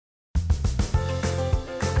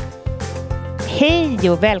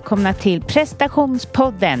Hej och välkomna till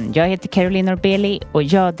Prestationspodden. Jag heter Caroline Norbeli och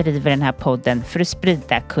jag driver den här podden för att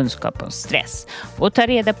sprida kunskap om stress och ta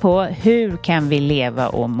reda på hur kan vi leva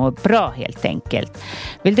och må bra helt enkelt.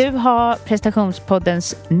 Vill du ha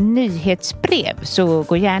Prestationspoddens nyhetsbrev så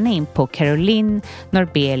gå gärna in på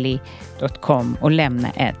carolinnorbeli.com och lämna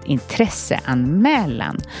ett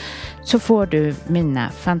intresseanmälan. Så får du mina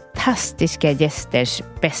fantastiska gästers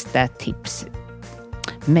bästa tips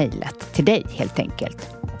mejlat till dig helt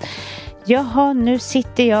enkelt. Jaha, nu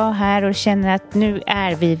sitter jag här och känner att nu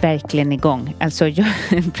är vi verkligen igång. Alltså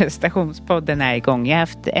prestationspodden är igång. Jag har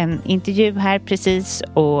haft en intervju här precis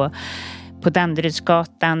och på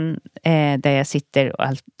Danderydsgatan där jag sitter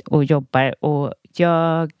och jobbar och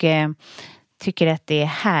jag tycker att det är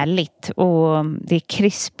härligt och det är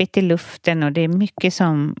krispigt i luften och det är mycket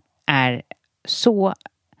som är så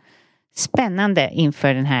spännande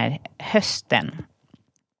inför den här hösten.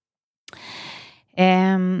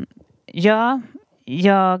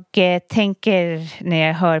 Jag tänker när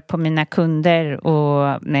jag hör på mina kunder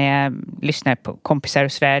och när jag lyssnar på kompisar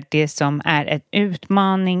och sådär, det som är en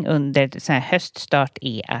utmaning under så här höststart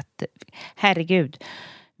är att herregud,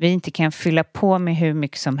 vi inte kan fylla på med hur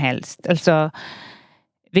mycket som helst. Alltså,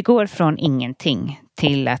 vi går från ingenting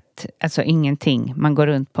till att, alltså ingenting, man går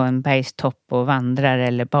runt på en bergstopp och vandrar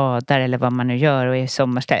eller badar eller vad man nu gör och är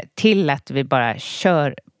sommarställe, till att vi bara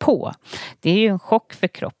kör på. Det är ju en chock för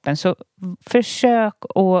kroppen, så försök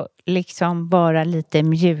att liksom vara lite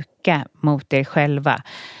mjuka mot er själva.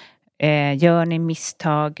 Gör ni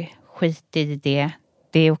misstag, skit i det,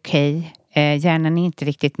 det är okej. Hjärnan är inte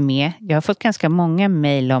riktigt med. Jag har fått ganska många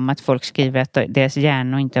mejl om att folk skriver att deras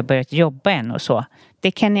hjärnor inte har börjat jobba än och så.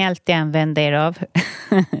 Det kan ni alltid använda er av.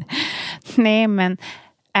 Nej, men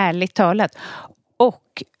ärligt talat.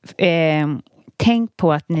 Och tänk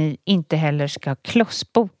på att ni inte heller ska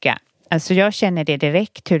klossboka. Alltså jag känner det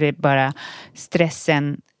direkt hur det bara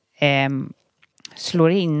stressen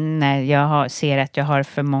slår in när jag ser att jag har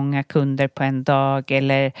för många kunder på en dag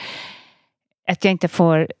eller att jag inte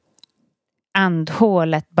får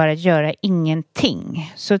andhåll att bara göra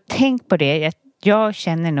ingenting. Så tänk på det. Jag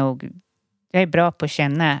känner nog, jag är bra på att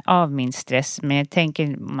känna av min stress, men jag tänker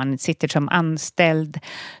om man sitter som anställd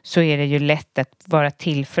så är det ju lätt att vara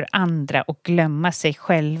till för andra och glömma sig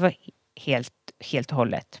själva helt och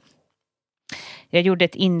hållet. Jag gjorde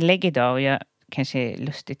ett inlägg idag och jag kanske är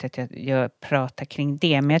lustigt att jag pratar kring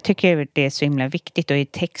det, men jag tycker det är så himla viktigt och i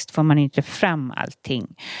text får man inte fram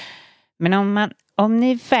allting. Men om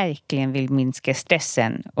ni verkligen vill minska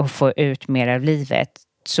stressen och få ut mer av livet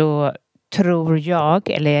så tror jag,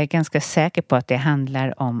 eller jag är ganska säker på att det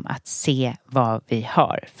handlar om att se vad vi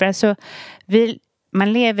har. För alltså,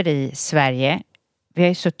 man lever i Sverige, vi har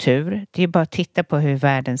ju så tur. Det är bara att titta på hur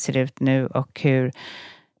världen ser ut nu och hur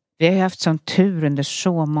vi har haft sån tur under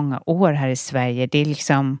så många år här i Sverige. Det är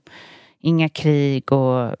liksom inga krig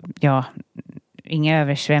och inga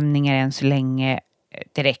översvämningar än så länge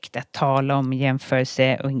direkt att tala om i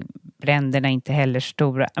jämförelse och bränderna inte heller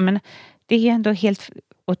stora. Men det är ändå helt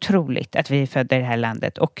otroligt att vi är födda i det här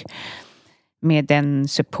landet och med den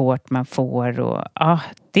support man får och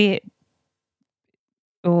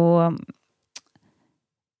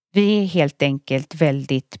vi är helt enkelt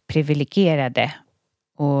väldigt privilegierade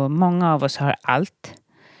och många av oss har allt.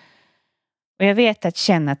 Och jag vet att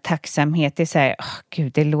känna tacksamhet är så här,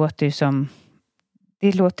 gud, det låter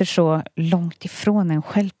så långt ifrån en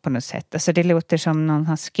själv på något sätt. Alltså det låter som någon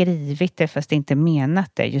har skrivit det fast inte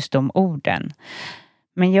menat det, just de orden.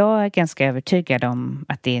 Men jag är ganska övertygad om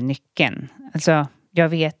att det är nyckeln. Alltså jag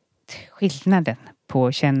vet skillnaden på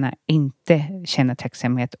att inte känna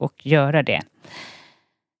tacksamhet och göra det.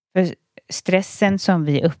 För stressen som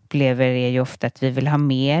vi upplever är ju ofta att vi vill ha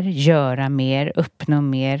mer, göra mer, uppnå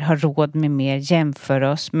mer, ha råd med mer,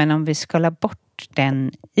 jämföra oss. Men om vi skalar bort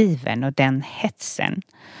den ivern och den hetsen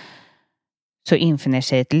så infinner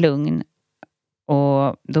sig ett lugn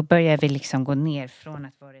och då börjar vi liksom gå ner från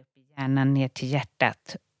att vara uppe i hjärnan ner till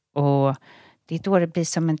hjärtat och det är då det blir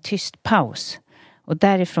som en tyst paus och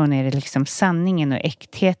därifrån är det liksom sanningen och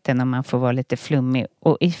äktheten om man får vara lite flummig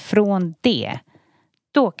och ifrån det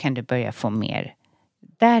då kan du börja få mer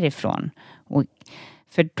därifrån och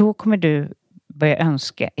för då kommer du börja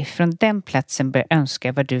önska, ifrån den platsen börja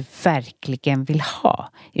önska vad du verkligen vill ha.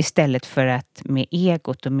 Istället för att med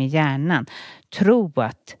egot och med hjärnan tro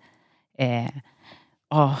att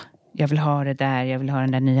jag vill ha det där, jag vill ha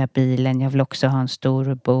den där nya bilen, jag vill också ha en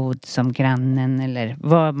stor bod som grannen eller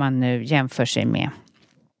vad man nu jämför sig med.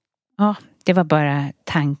 Ja, det var bara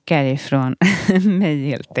tankar ifrån mig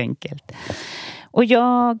helt enkelt. Och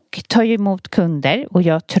jag tar ju emot kunder och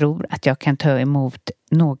jag tror att jag kan ta emot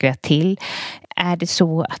några till. Är det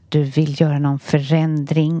så att du vill göra någon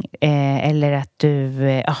förändring eller att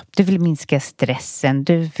du vill minska stressen,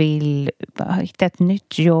 du vill hitta ett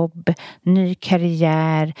nytt jobb, ny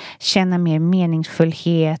karriär, känna mer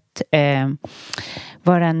meningsfullhet,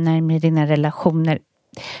 vara närmare dina relationer,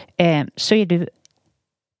 så är du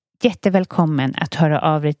jättevälkommen att höra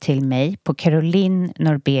av dig till mig på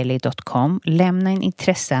carolinnorbeli.com. Lämna en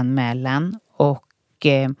intresseanmälan och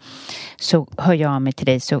så hör jag av mig till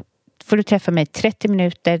dig, så får du träffa mig 30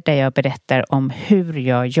 minuter där jag berättar om hur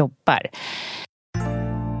jag jobbar.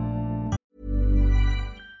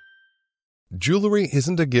 Jewelry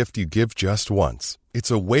isn't a gift you give just once.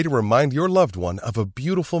 It's a way to remind your loved one of a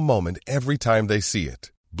beautiful moment every time they see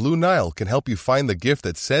it. Blue Nile can help you find the gift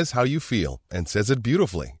that says how you feel and says it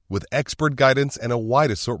beautifully, with expert guidance and a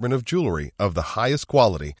wide assortment of jewelry of the highest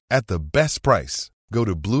quality at the best price. Go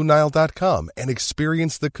to BlueNile.com and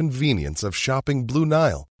experience the convenience of shopping Blue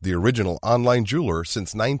Nile, the original online jeweler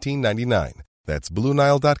since 1999. That's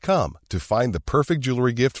BlueNile.com to find the perfect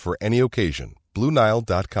jewelry gift for any occasion.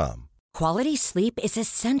 BlueNile.com. Quality sleep is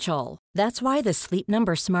essential. That's why the Sleep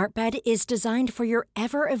Number Smart Bed is designed for your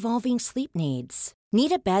ever-evolving sleep needs.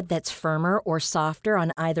 Need a bed that's firmer or softer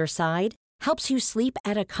on either side? Helps you sleep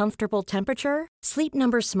at a comfortable temperature? Sleep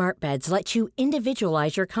Number Smart Beds let you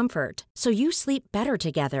individualize your comfort, so you sleep better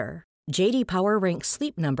together. J.D. Power ranks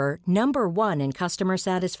Sleep Number #1 in customer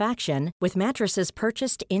satisfaction with mattresses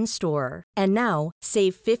purchased in-store. And now,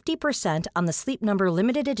 save 50% on the Sleep Number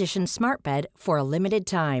Limited Edition Smart Bed for a limited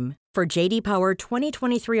time. For J.D. Power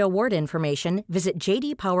 2023 award information, visit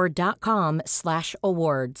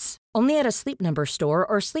jdpower.com/awards. Only at a Sleep Number store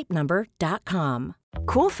or sleepnumber.com.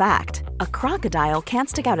 Cool fact, a crocodile can't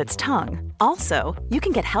stick out its tongue. Also, you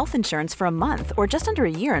can get health insurance for a month or just under a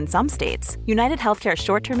year in some states. United Healthcare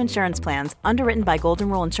short-term insurance plans, underwritten by Golden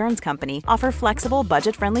Rule Insurance Company, offer flexible,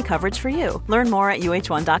 budget-friendly coverage for you. Learn more at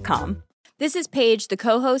uh1.com. This is Paige, the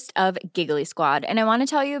co-host of Giggly Squad, and I want to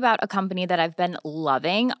tell you about a company that I've been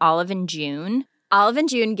loving, Olive & June. Olive &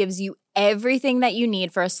 June gives you everything that you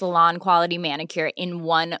need for a salon-quality manicure in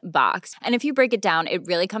one box. And if you break it down, it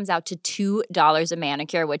really comes out to $2 a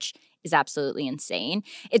manicure, which is absolutely insane.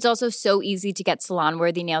 It's also so easy to get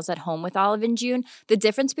salon-worthy nails at home with Olive & June. The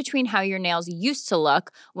difference between how your nails used to look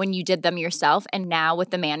when you did them yourself and now with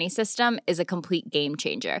the Mani system is a complete game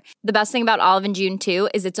changer. The best thing about Olive & June, too,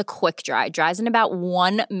 is it's a quick dry. Dries in about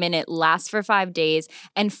 1 minute, lasts for 5 days,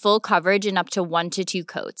 and full coverage in up to 1 to 2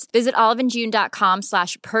 coats. Visit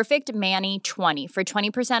oliveandjune.com/perfectmani20 for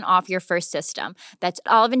 20% off your first system. That's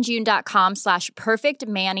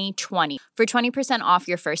oliveandjune.com/perfectmani20 for 20% off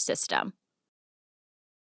your first system.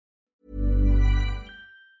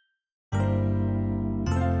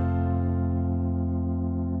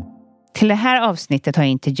 Till det här avsnittet har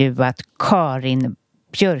jag intervjuat Karin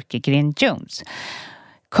Björkegren Jones.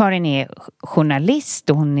 Karin är journalist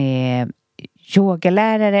och hon är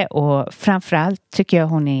yogalärare och framförallt tycker jag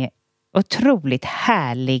hon är otroligt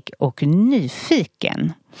härlig och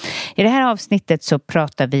nyfiken. I det här avsnittet så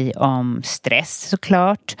pratar vi om stress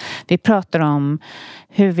såklart. Vi pratar om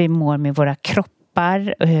hur vi mår med våra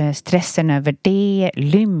kroppar, stressen över det,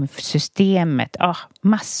 lymfsystemet,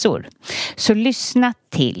 massor. Så lyssna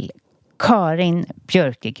till Karin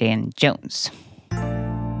Björkegren Jones.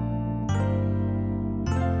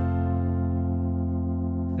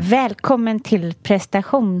 Välkommen till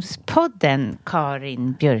prestationspodden,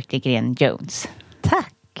 Karin Björkegren Jones.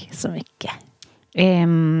 Tack så mycket.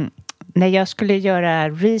 När jag skulle göra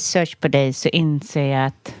research på dig så inser jag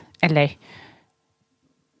att, eller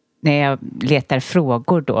när jag letar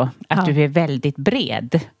frågor då, att du är väldigt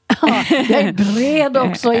bred. Ja, jag är bred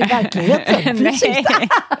också i verkligheten.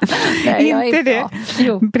 Nej, inte det.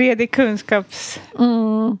 Bred i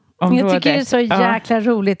kunskapsområdet. Jag tycker det är så jäkla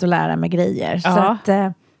roligt att lära mig grejer. Så att,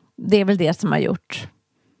 det är väl det som har gjort.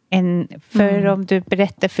 Om du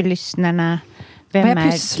berättar för lyssnarna vad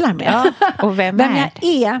jag pysslar med. Och vem jag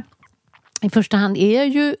är. I första hand är jag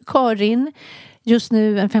ju Karin. Just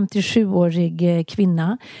nu en 57-årig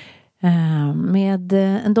kvinna. Med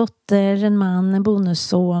en dotter, en man, en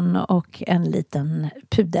bonusson och en liten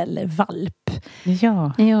pudelvalp.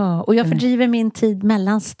 Ja, och jag fördriver min tid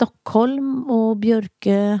mellan Stockholm och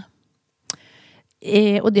Björke.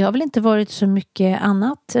 Och det har väl inte varit så mycket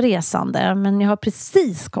annat resande. Men jag har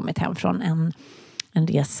precis kommit hem från en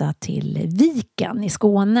resa till Viken i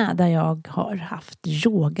Skåne. Där jag har haft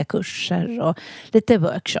yogakurser och lite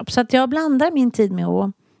workshops. Så att jag blandar min tid med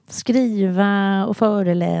att skriva och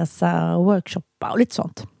föreläsa och workshoppa och lite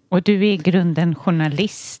sånt. Och du är i grunden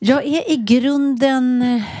journalist? Jag är i grunden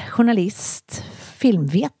journalist,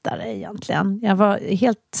 filmvetare egentligen. Jag var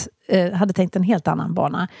helt hade tänkt en helt annan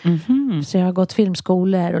bana. Så jag har gått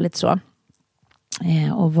filmskolor och lite så.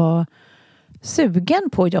 Och var sugen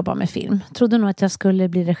på att jobba med film. Trodde nog att jag skulle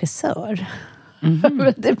bli regissör.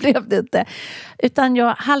 Men det blev det inte. Utan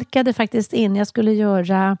jag halkade faktiskt in. Jag skulle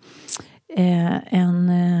göra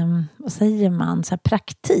vad säger man, så här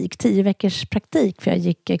praktik, 10 veckors praktik, för jag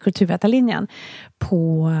gick kulturvetarlinjen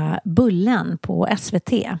på Bullen på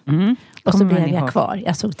SVT. Och så blev jag kvar.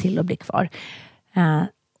 Jag såg till att bli kvar.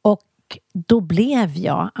 Och då blev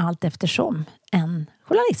jag allt eftersom en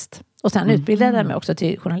journalist. Och sen utbildade jag mig också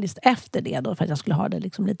till journalist efter det då, för att jag skulle ha det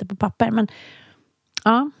liksom lite på papper. Men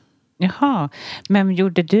ja. Jaha, men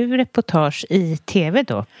gjorde du reportage i tv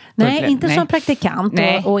då? Nej, inte som praktikant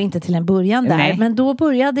och inte till en början där. Nej. Men då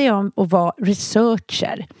började jag att vara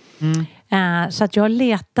researcher. Så att jag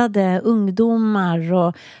letade ungdomar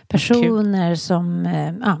och personer som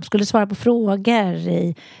skulle svara på frågor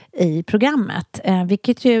i programmet.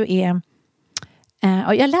 Vilket ju är...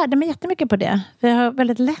 jag lärde mig jättemycket på det. För jag har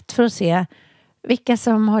väldigt lätt för att se vilka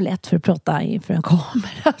som har lätt för att prata inför en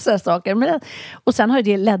kamera och så här saker. Och sen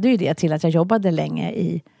ledde ju det till att jag jobbade länge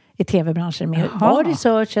i tv-branschen med att vara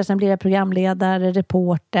researcher. Sen blev jag programledare,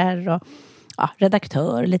 reporter och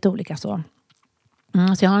redaktör, lite olika så.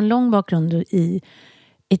 Så jag har en lång bakgrund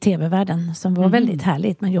i tv-världen som var väldigt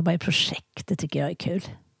härligt. Man jobbar i projekt, det tycker jag är kul.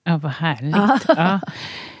 Ja, vad härligt. Ja.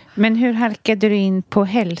 Men hur halkade du in på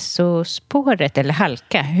hälsospåret eller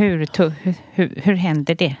halka? Hur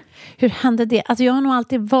hände det? Hur hände det? Alltså jag har nog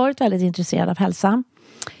alltid varit väldigt intresserad av hälsa.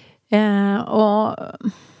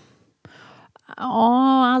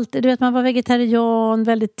 Alltid, du vet, man var vegetarian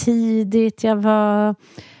väldigt tidigt. Jag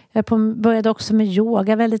började också med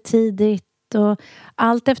yoga väldigt tidigt. Och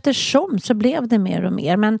allt eftersom så blev det mer och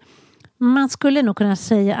mer. Men man skulle nog kunna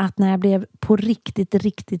säga att när jag blev på riktigt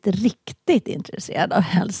intresserad av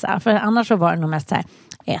hälsa. För annars så var det nog mest så här,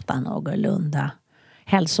 äta någorlunda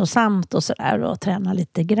hälsosamt och sådär och träna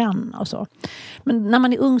lite grann och så. Men när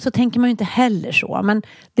man är ung så tänker man ju inte heller så. Men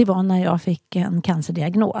det var när jag fick en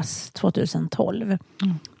cancerdiagnos 2012.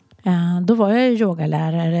 Då var jag ju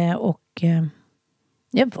yogalärare och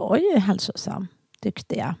jag var ju hälsosam,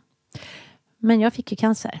 tyckte jag. Men jag fick ju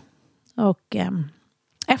cancer. Och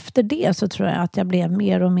efter det så tror jag att jag blev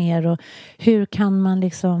mer och mer. Och hur kan man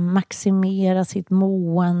liksom maximera sitt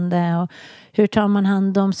mående? Och hur tar man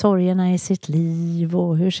hand om sorgerna i sitt liv?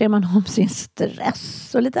 Och hur ser man om sin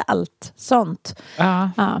stress? Och lite allt sånt.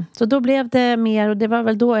 Ja, så då blev det mer. Och det var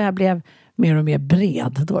väl då jag blev mer och mer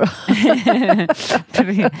bred då.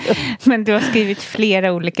 Men du har skrivit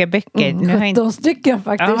flera olika böcker. 17 stycken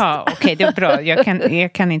faktiskt. Jaha, okej, det är bra.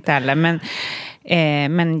 Jag kan inte alla. Men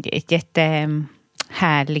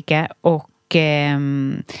jättehärliga och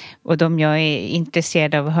de jag är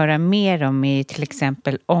intresserad av att höra mer om är till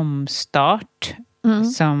exempel Omstart.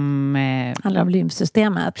 Som handlar om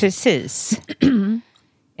lymfsystemet. Precis.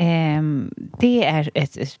 Det är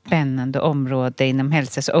ett spännande område inom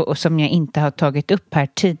hälsa och som jag inte har tagit upp här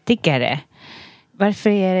tidigare. Varför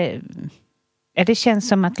är det känns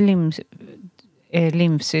som att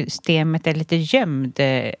lymfsystemet är lite gömd.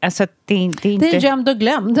 Alltså det är inte... Det är gömd och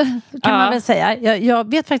glömd, kan man väl säga.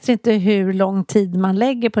 Jag vet faktiskt inte hur lång tid man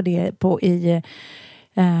lägger på det i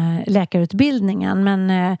läkarutbildningen,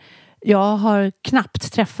 men jag har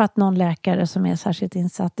knappt träffat någon läkare som är särskilt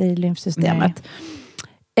insatt i lymfsystemet.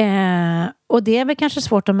 Och det är väl kanske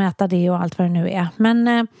svårt att mäta det och allt vad det nu är.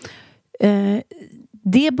 Men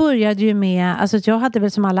det började ju med, alltså jag hade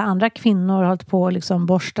väl som alla andra kvinnor hållit på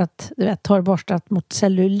liksom torrborstat mot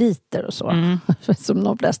celluliter och så. Som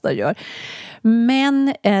de flesta gör.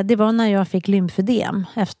 Men det var när jag fick lymfödem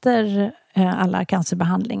efter alla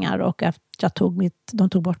cancerbehandlingar och efter de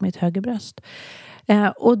tog bort mitt högerbröst.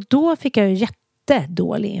 Och då fick jag ju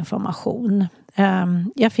jättedålig information.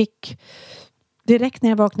 Jag fick direkt när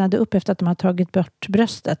jag vaknade upp efter att de hade tagit bort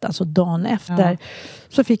bröstet, alltså dagen efter,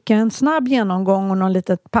 så fick jag en snabb genomgång och någon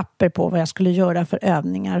litet papper på vad jag skulle göra för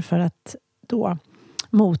övningar för att då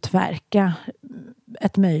motverka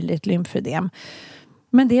ett möjligt lymfödem.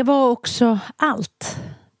 Men det var också allt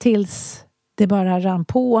tills det bara rann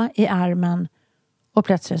på i armen och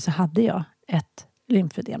plötsligt så hade jag ett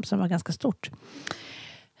lymfödem som var ganska stort.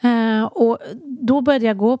 Och då började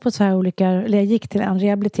jag gå på så här eller jag gick till en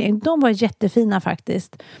rehabilitering. De var jättefina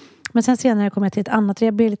faktiskt. Men sen senare kom jag till ett annat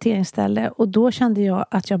rehabiliteringsställe och då kände jag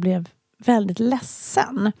att jag blev väldigt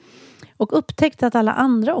ledsen. Och upptäckte att alla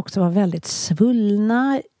andra också var väldigt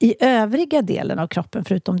svullna i övriga delen av kroppen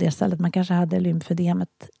förutom det stället man kanske hade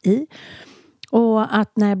lymfödemet i. Och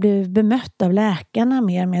att när jag blev bemött av läkarna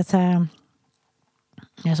mer med så här,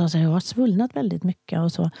 jag sa så här, jag har svullnat väldigt mycket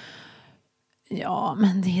och så. Ja,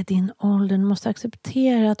 men det är din ålder. Du måste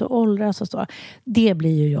acceptera att du åldras och så. Det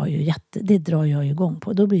blir ju jag ju det drar jag ju igång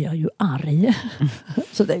på. Då blir jag ju arg.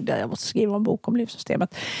 Så jag måste skriva en bok om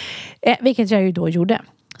livssystemet. Vilket jag ju då gjorde.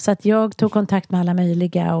 Så att jag tog kontakt med alla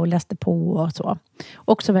möjliga och läste på och så.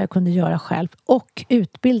 Också vad jag kunde göra själv. Och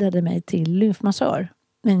utbildade mig till lymfmassör.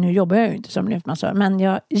 Men nu jobbar jag ju inte som lymfmassör. Men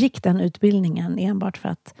jag gick den utbildningen enbart för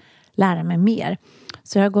att lära mig mer.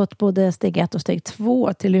 Så jag har gått både steg 1 och steg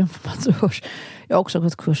 2 till lymfmassörs. Jag har också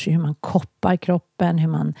gått kurs i hur man koppar kroppen. Hur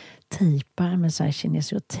man tejpar med så här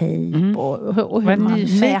kinesiotejp. Och hur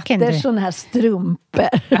man mäter sådana här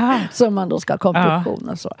strumpor. Som man då ska ha kompression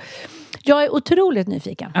och så. Jag är otroligt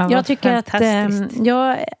nyfiken. Ja, jag tycker att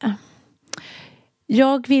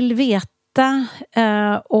jag vill veta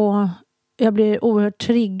och jag blir oerhört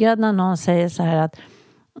triggad när någon säger så här att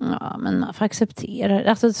ja, men man får acceptera.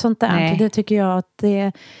 Alltså sånt där. Nej. Det tycker jag att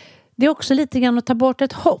det är också lite grann att ta bort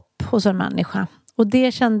ett hopp hos en människa. Och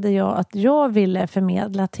det kände jag att jag ville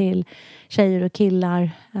förmedla till tjejer och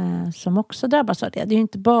killar som också drabbas av det. Det är ju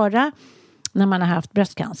inte bara när man har haft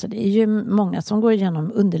bröstcancer. Det är ju många som går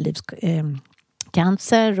igenom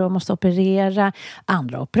underlivscancer och måste operera.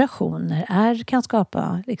 Andra operationer kan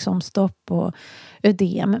skapa liksom stopp och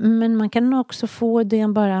ödem. Men man kan också få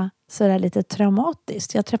ödem bara sådär lite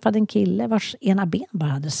traumatiskt. Jag träffade en kille vars ena ben bara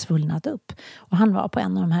hade svullnat upp. Och han var på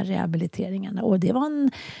en av de här rehabiliteringarna. Och det var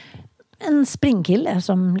en springkille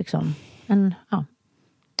som liksom en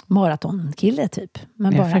maratonkille typ.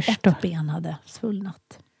 Men bara ett ben hade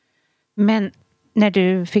svullnat. Men när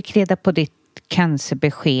du fick reda på ditt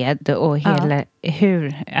cancerbesked och hela,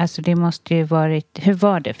 det måste ju varit, hur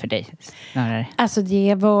var det för dig snarare? Alltså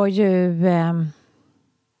det var ju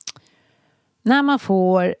när man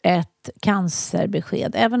får ett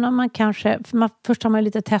cancerbesked, även om man kanske, först har man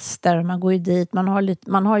lite tester och man går ju dit, man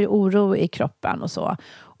har ju oro i kroppen och så.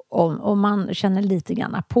 Och man känner lite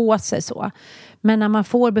grann på sig så. Men när man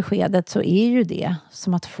får beskedet så är ju det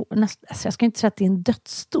som att få, alltså jag ska inte säga att det är en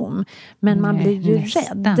dödsdom. Men man blir ju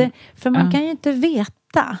rädd. För man kan ju inte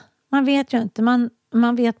veta. Man vet ju inte.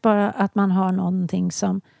 Man vet bara att man har någonting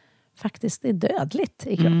som faktiskt är dödligt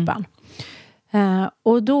i kroppen.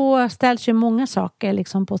 Och då ställs ju många saker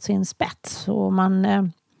liksom på sin spets. Och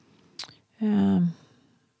man...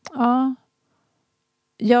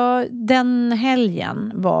 Ja, den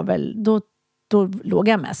helgen var väl... Då låg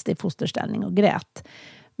jag mest i fosterställning och grät.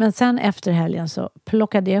 Men sen efter helgen så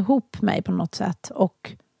plockade jag ihop mig på något sätt.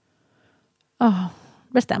 Och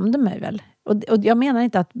bestämde mig väl. Och jag menar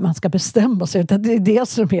inte att man ska bestämma sig. Utan det är det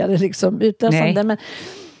som är det liksom utlösande. Men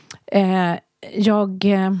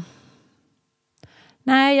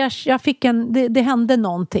jag fick det hände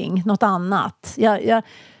någonting. Något annat.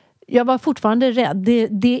 Jag var fortfarande rädd.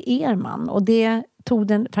 Det är man. Och det tog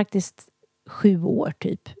den faktiskt 7 år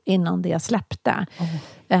typ innan det släppte.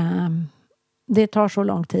 Det tar så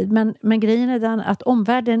lång tid. Men grejen är den att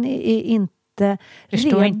omvärlden är inte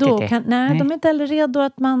redo. Inte det. Nej, de är inte heller redo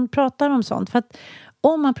att man pratar om sånt. För att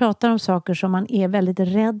om man pratar om saker som man är väldigt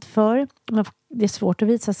rädd för. Det är svårt att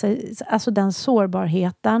visa sig. Alltså den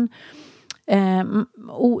sårbarheten.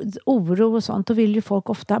 Oro och sånt. Då vill ju folk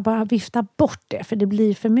ofta bara vifta bort det. För det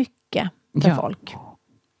blir för mycket för folk.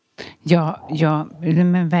 Ja,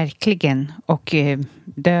 men verkligen. Och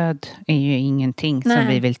död är ju ingenting som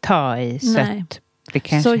vi vill ta i.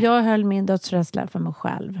 Så jag höll min dödsrädsla för mig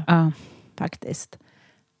själv. Faktiskt.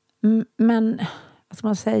 Men, vad ska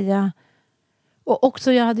man säga... Och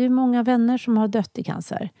också, jag hade ju många vänner som har dött i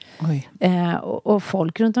cancer. Och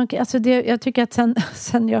folk runt omkring. Alltså jag tycker att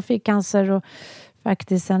sen jag fick cancer och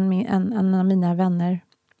faktiskt en av mina vänner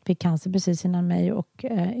fick cancer precis innan mig och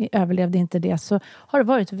överlevde inte det, så har det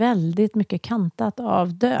varit väldigt mycket kantat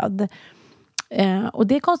av död. Och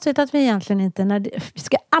det är konstigt att vi egentligen inte, vi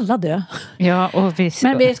ska alla dö.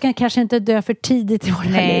 Men vi ska kanske inte dö för tidigt i våra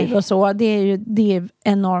liv och så. Det är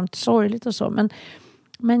enormt sorgligt och så.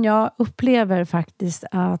 Men jag upplever faktiskt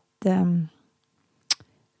att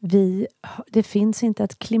det finns inte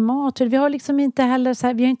ett klimat. Vi har liksom inte heller så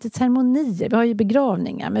här, vi har inte ceremonier. Vi har ju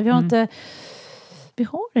begravningar, men vi har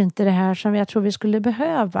inte det här som jag tror vi skulle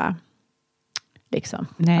behöva. Liksom,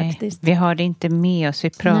 faktiskt. Vi har det inte med oss. Vi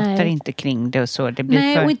pratar inte kring det och så. Det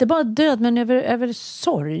blir och inte bara död, men över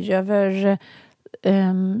sorg, över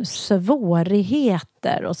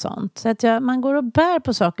svårigheter och sånt. Så att man går och bär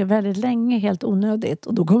på saker väldigt länge helt onödigt.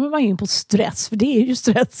 Och då kommer man in på stress, för det är ju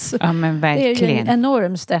stress. Ja, men verkligen. Det är ju en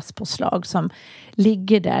enorm stresspåslag som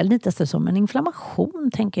ligger där lite som en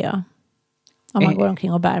inflammation, tänker jag. Om man går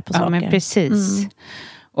omkring och bär på saker. Ja, men precis.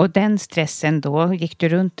 Och den stressen då gick du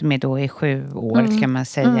runt med då i 7 år kan man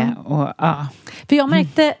säga. Och, För jag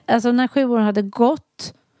märkte, alltså när 7 år hade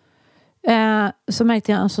gått, så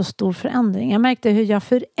märkte jag en så stor förändring. Jag märkte hur jag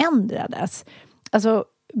förändrades. Alltså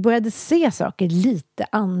började se saker lite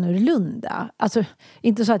annorlunda. Alltså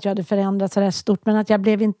inte så att jag hade förändrats så där stort, men att jag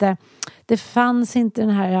blev inte... Det fanns inte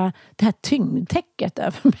det här tyngdtäcket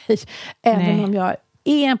över mig. Även om jag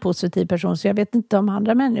är en positiv person, så jag vet inte om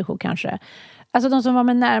andra människor kanske. Alltså de som var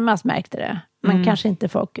med närmast märkte det. Men kanske inte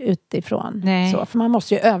folk utifrån. Så, för man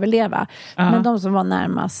måste ju överleva. Men de som var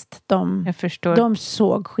närmast, de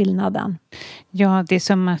såg skillnaden. Ja, det är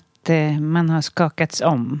som att man har skakats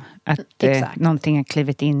om. Att någonting har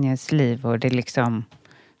klivit in i ens liv och det är liksom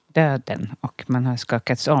döden. Och man har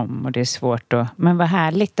skakats om och det är svårt att... Men vad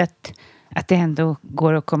härligt att det ändå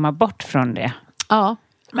går att komma bort från det. Ja,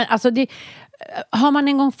 men alltså har man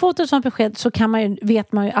en gång fått ett sånt besked så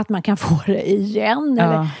vet man ju att man kan få det igen.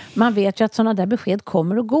 Eller man vet ju att sådana där besked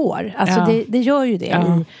kommer och går. Alltså det gör ju det.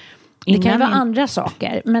 Ja. Det kan ju vara andra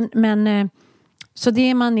saker. Men så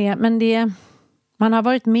det man är... Men man har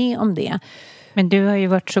varit med om det. Men du har ju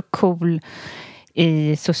varit så cool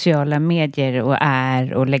i sociala medier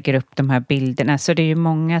och lägger upp de här bilderna. Så det är ju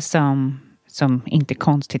många som inte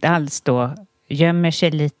konstigt alls då gömmer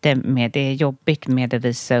sig lite med det. Är jobbigt med att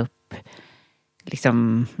visa upp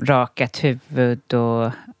liksom rakat huvud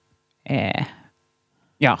och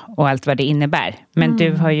och allt vad det innebär. Men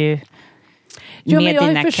du har ju med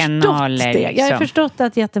dina kanaler. Det. Jag har förstått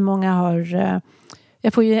att jättemånga har...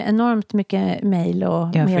 Jag får ju enormt mycket mejl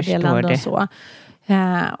och meddelanden och så.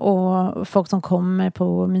 Och folk som kommer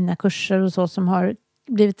på mina kurser och så som har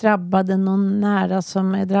blivit drabbade, någon nära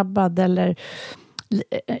som är drabbad eller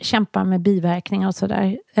kämpar med biverkningar och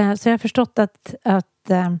sådär. Så jag har förstått att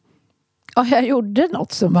jag gjorde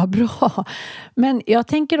något som var bra. Men jag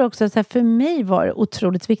tänker också att för mig var det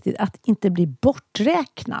otroligt viktigt att inte bli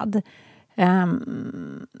borträknad.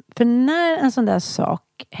 För när en sån där sak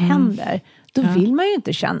händer, då vill man ju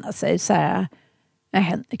inte känna sig så här,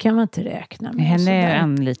 henne kan man inte räkna med. Henne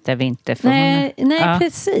anlitar vi inte. Nej,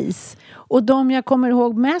 precis. Och de jag kommer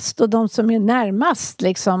ihåg mest och de som är närmast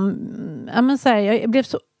liksom, jag blev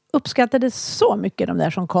så uppskattade så mycket de där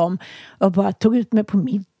som kom och bara tog ut mig på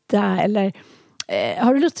middag eller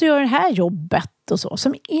har du lust att göra det här jobbet och så,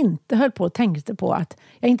 som inte höll på och tänkte på att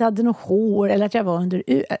jag inte hade något hår eller att jag var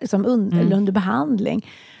under behandling.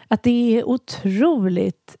 Att det är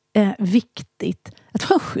otroligt viktigt att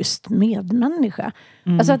vara en schysst medmänniska.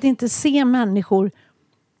 Alltså att inte se människor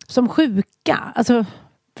som sjuka. Alltså,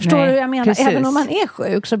 förstår du hur jag menar? Precis. Även om man är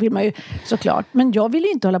sjuk så vill man ju såklart. Men jag vill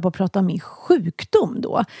ju inte hålla på och prata om min sjukdom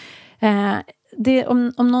då.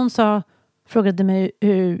 Om någon frågade mig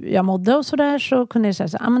hur jag mådde och sådär, så kunde jag säga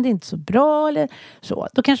så men det är inte så bra eller så.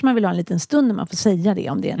 Då kanske man vill ha en liten stund när man får säga det,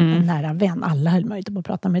 om det är en nära vän. Alla höll man ju inte på att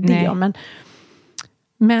prata med det om.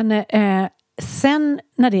 Men sen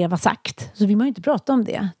när det var sagt så vill man ju inte prata om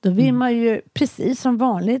det. Då vill man ju precis som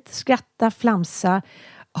vanligt skratta, flamsa,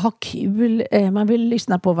 ha kul. Man vill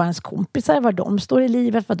lyssna på vad ens kompisar, vad de står i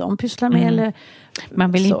livet, vad de pysslar med. Eller,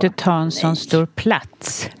 man vill inte ta en sån stor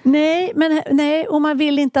plats. Nej, och man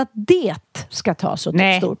vill inte att det ska ta så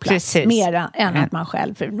stor plats. Precis. Mer än att man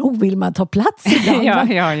själv, för nog vill man ta plats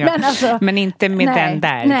ibland. Ja. Men inte med den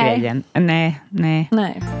där grejen. Nej.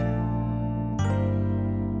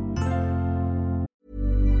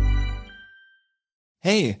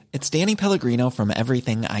 Hey, it's Danny Pellegrino from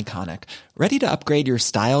Everything Iconic. Ready to upgrade your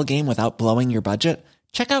style game without blowing your budget?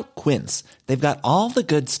 Check out Quince. They've got all the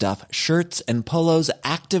good stuff, shirts and polos,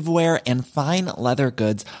 activewear and fine leather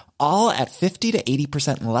goods, all at 50 to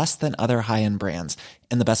 80% less than other high-end brands.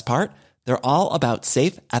 And the best part? They're all about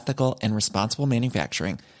safe, ethical and responsible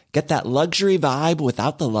manufacturing. Get that luxury vibe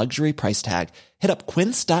without the luxury price tag. Hit up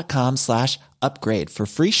quince.com/upgrade for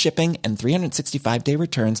free shipping and 365-day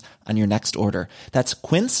returns on your next order. That's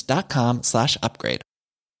quince.com/upgrade.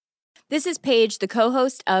 This is Paige, the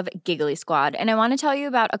co-host of Giggly Squad, and I want to tell you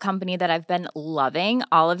about a company that I've been loving,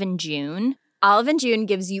 Olive & June. Olive & June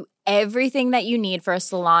gives you everything that you need for a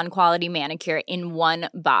salon-quality manicure in one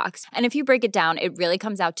box. And if you break it down, it really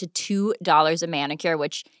comes out to $2 a manicure,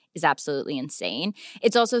 which is absolutely insane.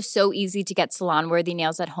 It's also so easy to get salon-worthy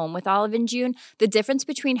nails at home with Olive & June. The difference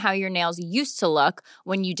between how your nails used to look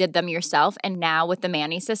when you did them yourself and now with the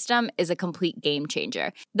Mani system is a complete game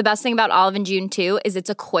changer. The best thing about Olive & June, too, is it's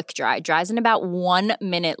a quick dry. Dries in about 1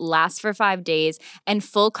 minute, lasts for 5 days, and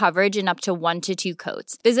full coverage in up to 1 to 2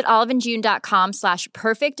 coats. Visit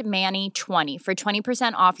oliveandjune.com/perfectmani20 for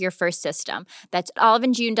 20% off your first system. That's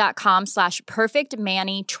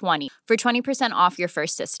oliveandjune.com/perfectmani20 for 20% off your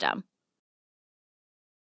first system.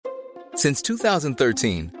 Since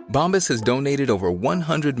 2013, Bombas has donated over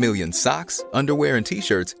 100 million socks, underwear, and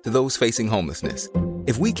T-shirts to those facing homelessness.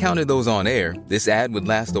 If we counted those on air, this ad would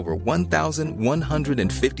last over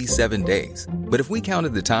 1,157 days. But if we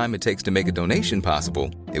counted the time it takes to make a donation possible,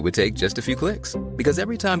 it would take just a few clicks. Because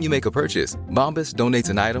every time you make a purchase, Bombas donates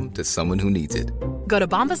an item to someone who needs it. Go to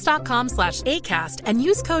bombas.com/ACAST and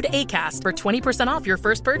use code ACAST for 20% off your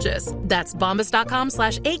first purchase. That's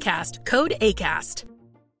bombas.com/ACAST, code ACAST.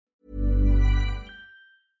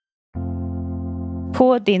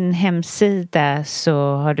 På din hemsida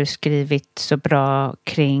så har du skrivit så bra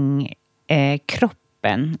kring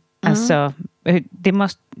kroppen. Alltså, det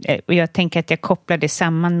måste, och jag tänker att jag kopplar det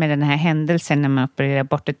samman med den här händelsen när man opererar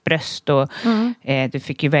bort ett bröst. Och, du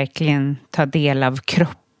fick ju verkligen ta del av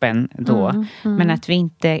kroppen då. Men att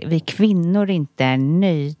vi kvinnor inte är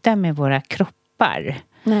nöjda med våra kroppar.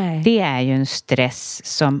 Nej. Det är ju en stress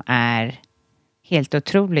som är helt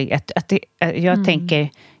otrolig. Jag tänker...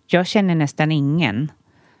 Jag känner nästan ingen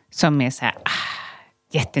som är så här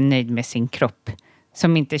jättenöjd med sin kropp.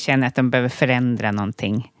 Som inte känner att de behöver förändra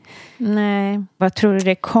någonting. Nej. Vad tror du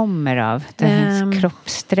det kommer av, den här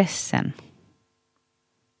kroppsstressen?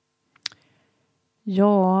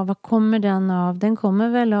 Ja, vad kommer den av? Den kommer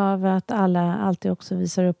väl av att alla alltid också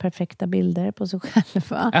visar upp perfekta bilder på sig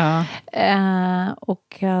själva. Ja.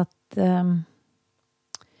 Och att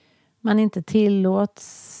man inte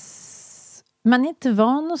tillåts... Man är inte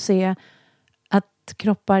van att se att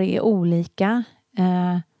kroppar är olika.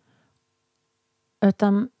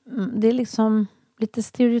 Utan det är liksom lite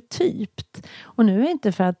stereotypt. Och nu är det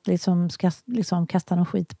inte för att liksom kasta någon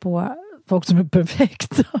skit på folk som är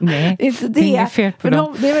perfekta. Nej, inte det. Det är inget fel på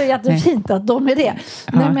dem. Det är väl jättefint att de är det.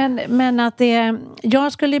 Ja. Nej, men att det...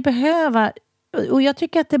 Jag skulle behöva... Och jag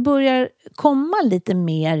tycker att det börjar komma lite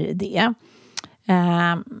mer det.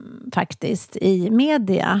 Faktiskt i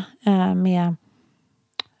media med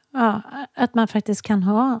att man faktiskt kan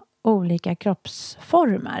ha olika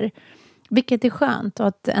kroppsformer, vilket är skönt, och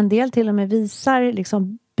att en del till och med visar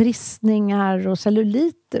liksom bristningar och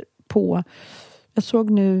celluliter på. Jag såg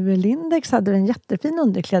nu Lindex hade en jättefin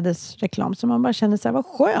underklädesreklam som man bara känner sig vad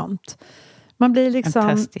skönt. Man blir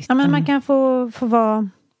liksom man kan få vara,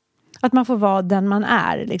 att man får vara den man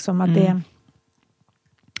är liksom, att det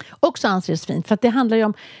också anses fint, för att det handlar ju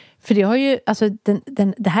om, för det har ju, alltså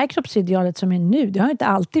det här kroppsidealet som är nu, det har inte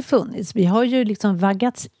alltid funnits. Vi har ju liksom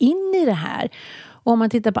vaggats in i det här. Och om man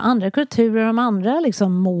tittar på andra kulturer, om andra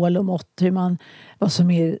liksom mål och mått, vad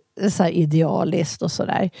som är så här idealiskt och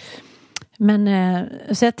sådär. Men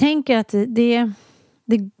så jag tänker att det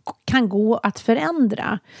kan gå att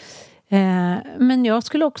förändra. Men jag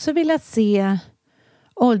skulle också vilja se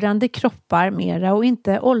åldrande kroppar mera, och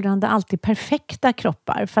inte åldrande alltid perfekta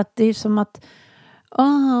kroppar, för att det är som att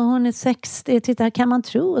hon är 60, titta, kan man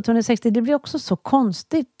tro att hon är 60? Det blir också så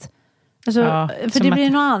konstigt. Alltså, för det blir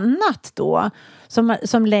något annat då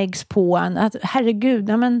som läggs på en, att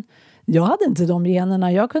herregud, men jag hade inte de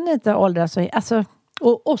generna, jag kunde inte åldras så, alltså,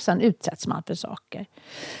 och sen utsätts man för saker.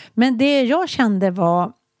 Men det jag kände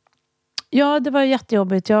var, det var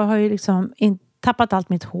jättejobbigt. Jag har ju liksom tappat allt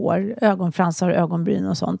mitt hår, ögonfransar och ögonbryn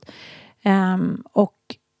och sånt.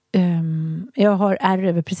 Jag har ärr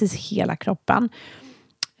över precis hela kroppen.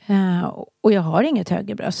 Och jag har inget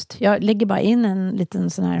högerbröst. Jag lägger bara in en liten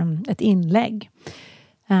sån här, ett inlägg.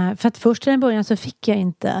 För att först i början så fick jag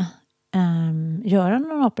inte göra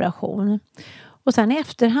någon operation. Och sen i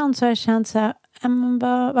efterhand så har jag känt så här,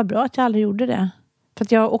 vad bra att jag aldrig gjorde det. För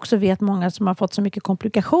att jag också vet många som har fått så mycket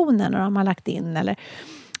komplikationer när de har lagt in eller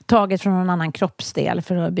tagit från någon annan kroppsdel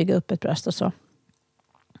för att bygga upp ett bröst och så.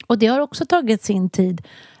 Och det har också tagit sin tid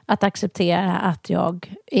att acceptera att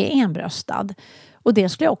jag är enbröstad. Och det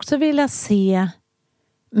skulle jag också vilja se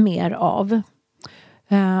mer av.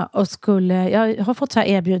 Och jag har fått så här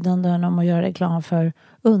erbjudanden om att göra reklam för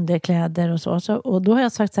underkläder och så. Och då har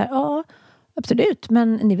jag sagt så här, ja, absolut,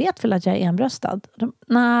 men ni vet väl att jag är enbröstad?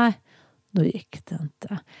 Nej, då gick det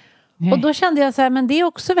inte. Nej. Och då kände jag så här, men det är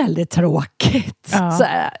också väldigt tråkigt. Ja. Så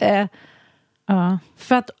här,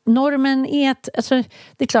 för att normen är alltså,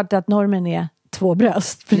 det är klart att normen är 2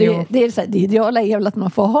 bröst. För det är så här, det ideala är väl att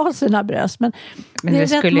man får ha sina bröst. Men det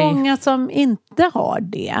är rätt många som inte har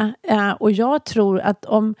det. Och jag tror att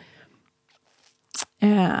om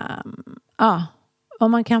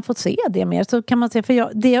man kan få se det mer, så kan man se,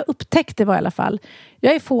 för det jag upptäckte var i alla fall,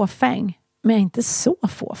 jag är fåfäng, men jag är inte så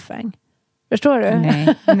fåfäng. Förstår du?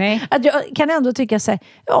 Nej. Att jag kan ändå tycka så här,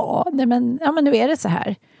 men nu är det så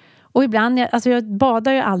här. Och ibland, jag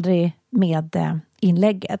badar ju aldrig med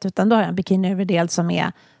inlägget, utan då har jag en bikiniöverdel som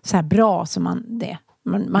är så här bra som man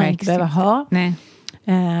inte behöver ha. Nej.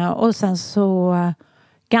 Och sen så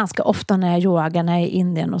ganska ofta när jag yogar, när jag är i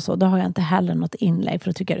Indien och så, då har jag inte heller något inlägg, för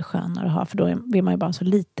då tycker jag det är skönare att ha, för då vill man ju bara så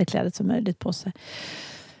lite kläder som möjligt på sig.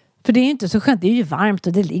 För det är ju inte så skönt, det är ju varmt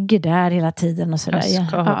och det ligger där hela tiden och sådär.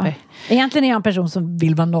 Egentligen är jag en person som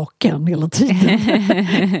vill vara naken hela tiden.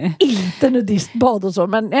 Inte nudistbad och så,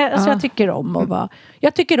 men alltså, jag tycker om att vara,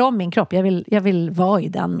 jag tycker om min kropp, jag vill vara i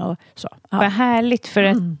den och så. Ja. Vad härligt, för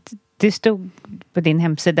att det stod på din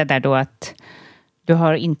hemsida där då att du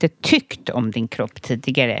har inte tyckt om din kropp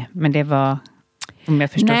tidigare, men det var, om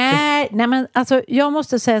jag förstår nej, men alltså jag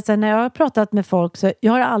måste säga så här, när jag har pratat med folk så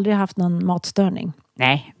jag har aldrig haft någon matstörning.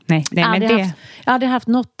 Nej, men det... Jag har aldrig haft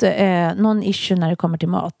någon issue när det kommer till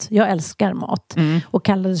mat. Jag älskar mat. Och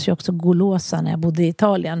kallades ju också golosa när jag bodde i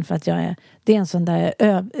Italien. För att det är en sån där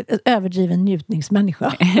överdriven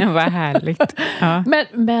njutningsmänniska. Vad härligt. Ja.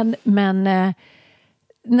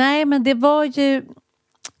 Men det var ju...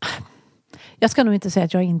 Jag ska nog inte säga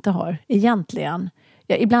att jag inte har, egentligen.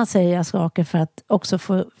 Ibland säger jag saker för att också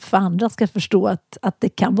för andra ska förstå att det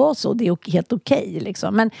kan vara så. Det är helt okej,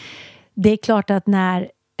 liksom. Men det är klart att när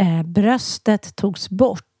bröstet togs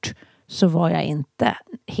bort så var jag inte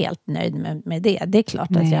helt nöjd med det. Det är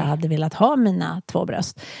klart att jag hade velat ha mina 2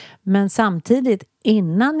 bröst. Men samtidigt,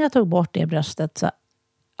 innan jag tog bort det bröstet, så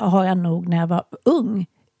har jag nog när jag var ung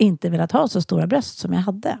inte velat ha så stora bröst som jag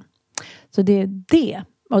hade. Så det är det.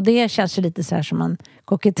 Och det känns ju lite så här som man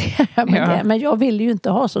koketterar med det. Men jag ville ju inte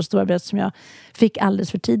ha så stora bröst som jag fick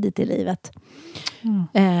alldeles för tidigt i livet.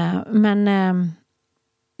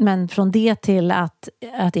 Men från det till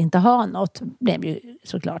att inte ha något blev ju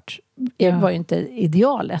såklart, det var ju inte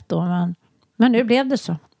idealet då, men nu blev det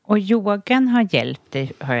så. Och yogan har hjälpt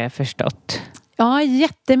dig, har jag förstått. Ja,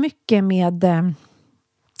 jättemycket med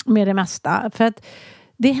det mesta. För att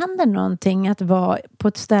det händer någonting att vara på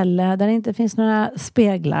ett ställe där det inte finns några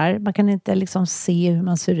speglar. Man kan inte liksom se hur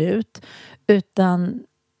man ser ut. Utan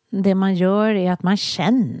det man gör är att man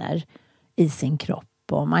känner i sin kropp.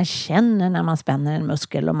 Och man känner när man spänner en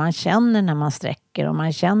muskel. Och man känner när man sträcker. Och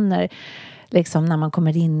man känner liksom när man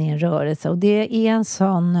kommer in i en rörelse. Och det är en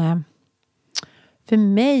sån... För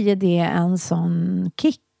mig är det en sån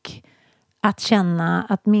kick. Att känna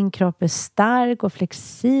att min kropp är stark och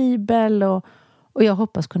flexibel. Och jag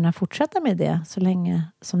hoppas kunna fortsätta med det så länge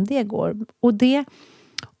som det går.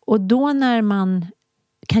 Och då när man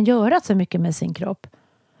kan göra så mycket med sin kropp,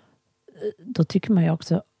 då tycker man ju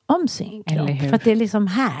också om sin kropp. För att det är liksom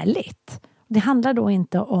härligt. Det handlar då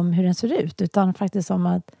inte om hur den ser ut, utan faktiskt om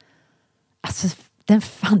att alltså,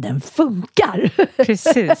 den funkar.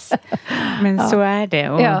 Precis. Men så är det.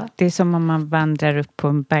 Och det är som om man vandrar upp på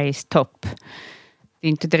en bergstopp. Det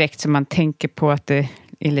är inte direkt som man tänker på att det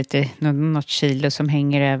är lite något kilo som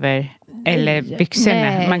hänger över eller byxorna.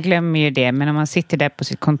 Nej. Man glömmer ju det. Men om man sitter där på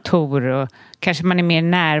sitt kontor och kanske man är mer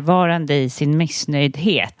närvarande i sin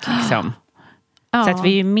missnöjdhet liksom. Så att vi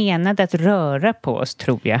är ju menade att röra på oss,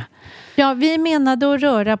 tror jag. Ja, vi är menade att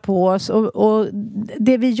röra på oss. Och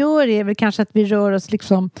det vi gör är väl kanske att vi rör oss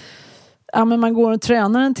liksom... Ja, men man går och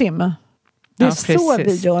tränar en timme. Det är så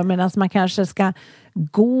vi gör, medan man kanske ska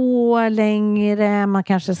gå längre. Man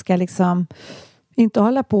kanske ska liksom... Inte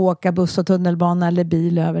hålla på att åka buss och tunnelbana eller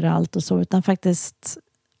bil överallt och så. Utan faktiskt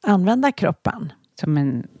använda kroppen.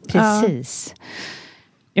 Precis.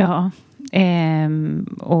 Ja.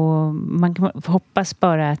 Och man hoppas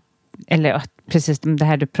bara att precis det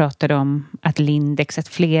här du pratade om, att Lindex, att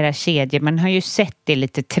flera kedjor, man har ju sett det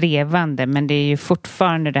lite trevande, men det är ju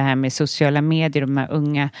fortfarande det här med sociala medier och de här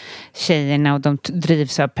unga tjejerna, och de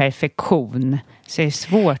drivs av perfektion, så det är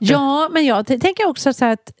svårt. Ja, men jag tänker också så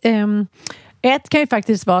här att ett kan ju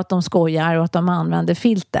faktiskt vara att de skojar och att de använder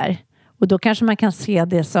filter. Och då kanske man kan se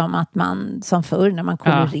det som att man, som förr när man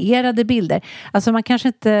kolorerade bilder. Alltså man kanske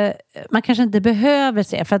inte behöver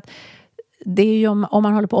se, för att det är ju om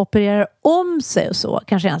man håller på att operera om sig och så,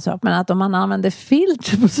 kanske en sak. Men att om man använder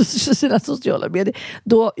filter på sina sociala medier,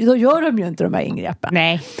 då gör de ju inte de här ingreppen.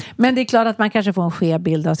 Nej. Men det är klart att man kanske får en skev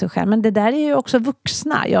bild av sig själv. Men det där är ju också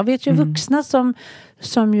vuxna. Jag vet ju vuxna som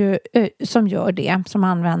gör det, som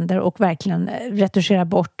använder och verkligen retuscherar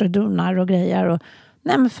bort och dunnar och grejer. Och,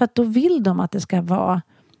 nej, men för att då vill de att det ska vara,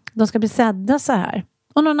 de ska bli sedda så här.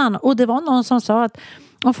 Och det var någon som sa att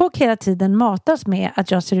om folk hela tiden matas med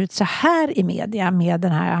att jag ser ut så här i media med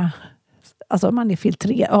den här, alltså man är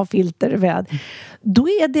av filter, då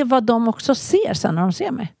är det vad de också ser sen när de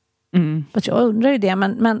ser mig. Fast jag undrar ju det,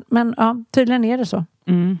 men ja, tydligen är det så.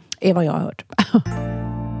 Är vad jag har hört.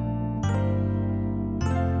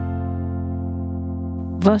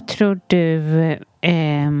 Vad tror du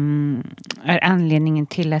är anledningen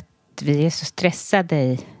till att vi är så stressade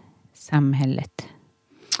i samhället?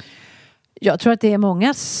 Jag tror att det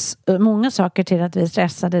är många saker till att vi är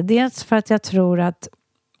stressade. Dels för att jag tror att,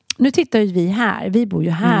 nu tittar ju vi här, vi bor ju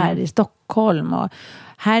här i Stockholm, och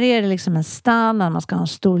här är det liksom en standard, man ska ha en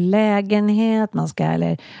stor lägenhet, man ska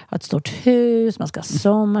ha ett stort hus, man ska ha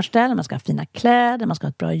sommarställe, man ska ha fina kläder, man ska ha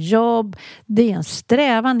ett bra jobb. Det är en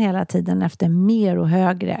strävan hela tiden efter mer och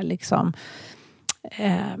högre, liksom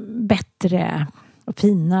bättre och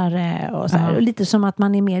finare och så här. Och lite som att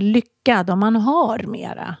man är mer lyckad om man har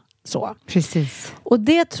mera. Så. Precis. Och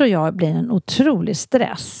det tror jag blir en otrolig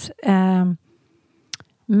stress.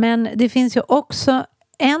 Men det finns ju också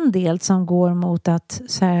en del som går mot att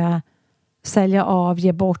så här, sälja av,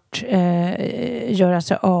 ge bort, göra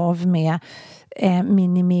sig av med,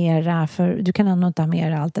 minimera. För du kan ändå inte ha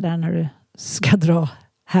med allt det där när du ska dra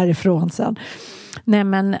härifrån sen. Nej,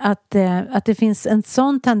 men att det finns en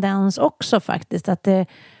sån tendens också faktiskt. Att det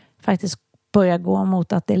faktiskt börjar gå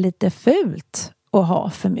mot att det är lite fult att ha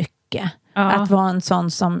för mycket. Ja. Att vara en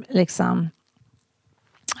sån som liksom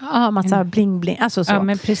massa bling-bling. Alltså så. Ja,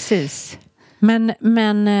 men precis.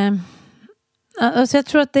 Men alltså jag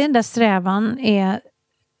tror att den där strävan är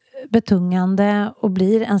betungande och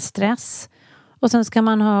blir en stress. Och sen ska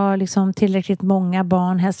man ha liksom tillräckligt många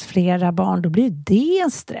barn, helst flera barn. Då blir det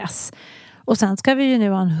en stress. Och sen ska vi ju nu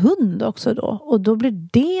ha en hund också då. Och då blir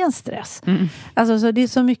det en stress. Alltså så det är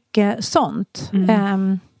så mycket sånt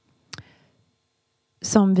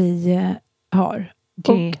som vi har.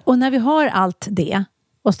 Och när vi har allt det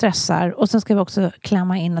och stressar, och sen ska vi också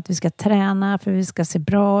klämma in att vi ska träna för vi ska se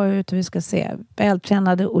bra ut och vi ska se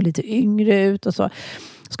vältränade och lite yngre ut och så.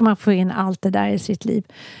 Ska man få in allt det där i sitt liv.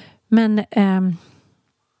 Men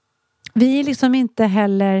vi är liksom inte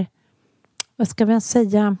heller, vad ska man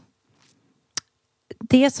säga,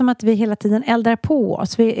 det är som att vi hela tiden eldar på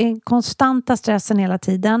oss. Vi är i konstanta stressen hela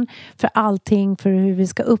tiden för allting, för hur vi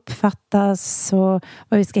ska uppfattas och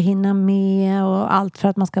vad vi ska hinna med och allt för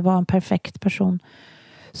att man ska vara en perfekt person.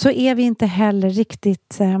 Så är vi inte heller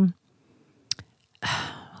riktigt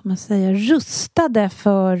rustade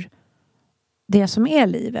för det som är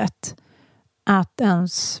livet. Att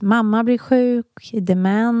ens mamma blir sjuk,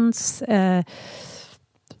 demens,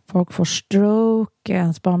 folk får stroke,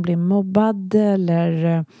 ens barn blir mobbad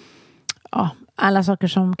eller alla saker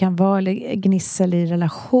som kan vara gnissel i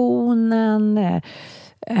relationen.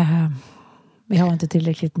 Vi har inte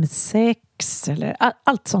tillräckligt med sex eller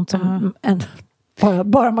allt sånt som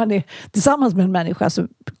bara man är tillsammans med en människa så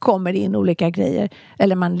kommer det in olika grejer.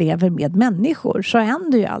 Eller man lever med människor, så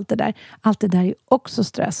händer ju allt det där. Allt det där är ju också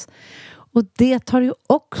stress. Och det tar ju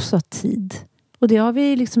också tid. Och det har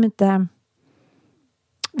vi liksom inte...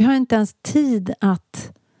 Vi har inte ens tid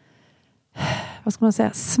att, vad ska man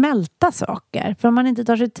säga, smälta saker. För om man inte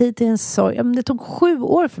tar sig tid till en sorg. Det tog 7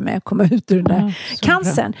 år för mig att komma ut ur den där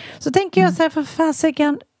cancern. Så tänker jag så här, för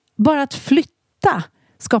fasiken, bara att flytta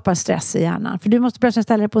skapar stress i hjärnan. För du måste plötsligt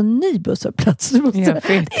ställa dig på en ny busshållplats. Det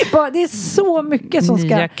är så mycket som ska...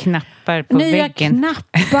 Nya knappar på väggen. Nya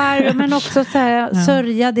knappar, men också så här,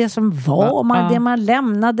 sörja det som var. Det man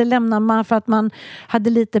lämnar man för att man hade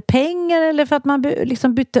lite pengar eller för att man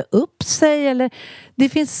liksom bytte upp sig. Eller, det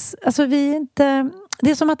finns, alltså vi inte...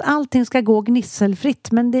 Det är som att allting ska gå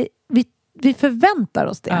gnisselfritt, men vi förväntar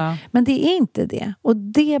oss det. Ja. Men det är inte det. Och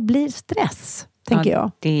det blir stress, tänker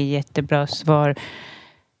jag. Det är jättebra svar.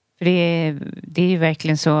 För det är ju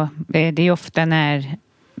verkligen så. Det är ofta när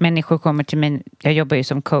människor kommer till mig. Jag jobbar ju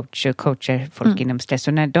som coach och coachar folk inom stress.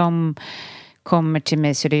 Och när de kommer till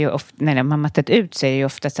mig så är det ju ofta, när de har mattat ut sig, är det ju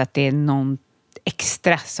oftast att det är någon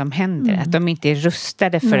extra som händer. Att de inte är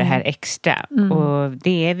rustade för det här extra. Och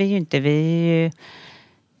det är vi ju inte. Det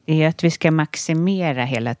är att vi ska maximera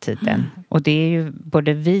hela tiden. Och det är ju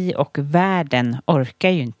både vi och världen orkar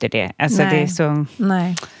ju inte det. Alltså det är så...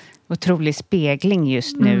 Nej. Otrolig spegling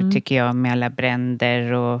just nu tycker jag med alla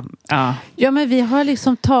bränder och Ja, men vi har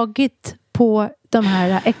liksom tagit på de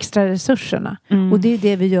här extra resurserna. Och det är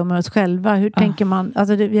det vi gör med oss själva. Hur tänker man?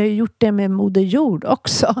 Alltså vi har ju gjort det med Moder Jord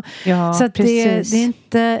också. Ja, så att det är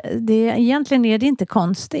inte egentligen är det inte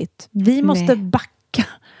konstigt. Vi måste backa.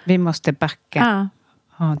 Vi måste backa.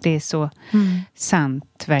 Ja, det är så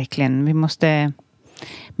sant verkligen. Vi måste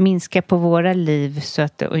minska på våra liv så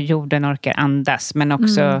att jorden orkar andas, men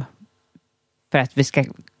också för att vi ska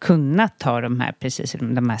kunna ta de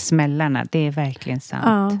här smällarna. Det är verkligen sant.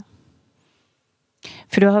 Ja.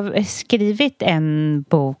 För du har skrivit en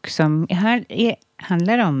bok som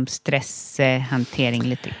handlar om stresshantering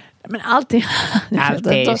lite. Men allt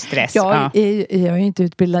är ju stress. Jag är ju inte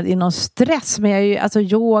utbildad i någon stress, men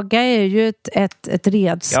yoga är ju ett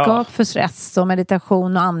redskap för stress och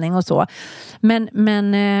meditation och andning och så. Men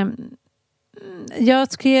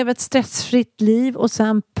jag skrev ett stressfritt liv och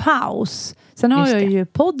sen paus. Sen har jag ju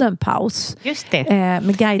podden Paus. Just det.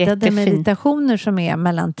 Med guidade meditationer som är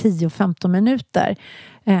mellan 10 och 15 minuter.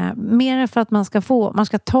 Mer för att man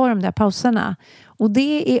ska ta de där pauserna. Och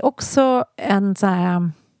det är också en så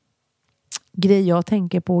här grej jag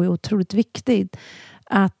tänker på är otroligt viktigt.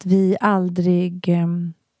 Att vi aldrig...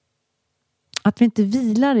 Att vi inte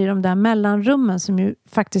vilar i de där mellanrummen som ju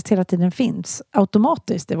faktiskt hela tiden finns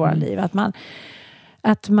automatiskt i våra liv.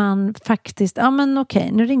 Att man faktiskt,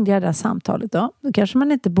 okej, nu ringde jag det där samtalet då. Då kanske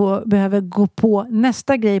man inte behöver gå på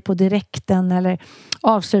nästa grej på direkten eller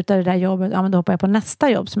avsluta det där jobbet. Ja, men då hoppar jag på nästa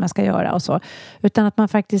jobb som jag ska göra och så. Utan att man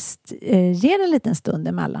faktiskt ger en liten stund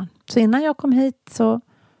emellan. Så innan jag kom hit så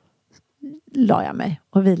la jag mig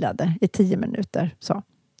och vilade i 10 minuter. Så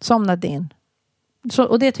somnade in. Så,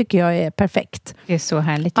 och det tycker jag är perfekt. Det är så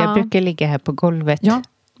härligt. Jag brukar ligga här på golvet. Ja.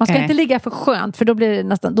 Man ska inte ligga för skönt för då blir det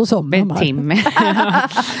nästan, då somnar man. En timme.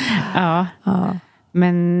 Ja.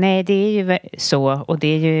 Men nej, det är ju så. Och det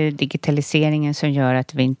är ju digitaliseringen som gör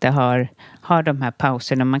att vi inte har de här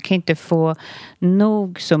pauserna. Man kan inte få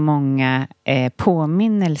nog så många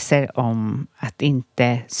påminnelser om att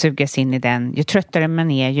inte sugas in i den. Ju tröttare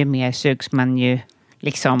man är, ju mer sugs man ju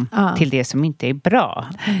liksom till det som inte är bra.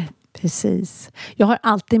 Precis. Jag har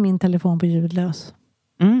alltid min telefon på ljudlös.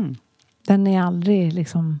 Den är aldrig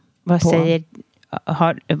liksom vad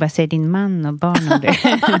säger din man och barn om det?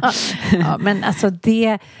 Ja, men alltså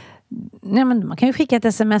det... Nej, men man kan ju skicka ett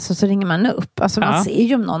sms och så ringer man upp. Alltså man ser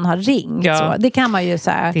ju om någon har ringt. Ja. Så. Det kan man ju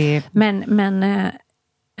säga. Men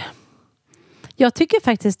jag tycker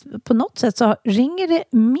faktiskt på något sätt så ringer det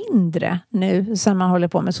mindre nu sen man håller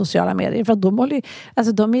på med sociala medier. För att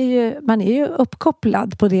man är ju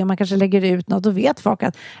uppkopplad på det. Man kanske lägger ut något och vet folk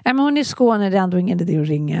att men hon är i Skåne, det är ändå ingen idé att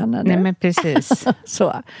ringa henne. Nej, men precis.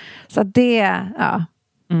 så det,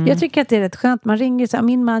 Jag tycker att det är rätt skönt. Man ringer så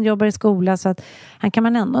min man jobbar i skola så att han kan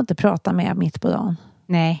man ändå inte prata med mitt på dagen.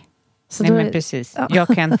 Nej. Men precis. Ja. Jag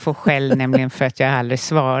kan få skäll nämligen för att jag aldrig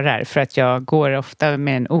svarar. För att jag går ofta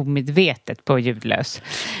med en omedvetet på ljudlös.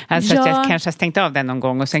 Alltså att jag kanske har stängt av den någon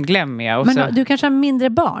gång och sen glömmer jag. Och men du kanske har mindre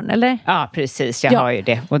barn, eller? Ja, precis. Jag har ju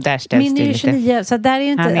det. Och där ställs min är ju 29, så där är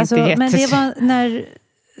ju inte... Alltså, men det var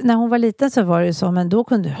när hon var liten så var det ju så. Men då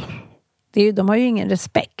kunde... De har ju ingen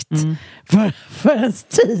respekt för ens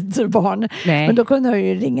tid, barn. Nej. Men då kunde jag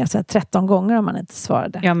ju ringa så 13 gånger om man inte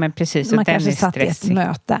svarade. Ja, men precis. Man kanske satt i ett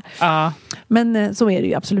möte. Ja. Men så är det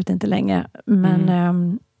ju absolut inte längre. Men,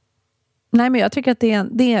 nej, men jag tycker att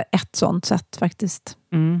det är ett sånt sätt faktiskt.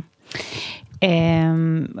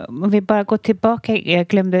 Om vi bara går tillbaka. Jag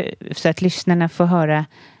glömde så att lyssnarna får höra.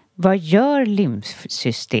 Vad gör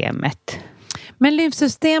lymfsystemet? Men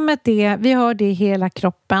lymfsystemet vi har det i hela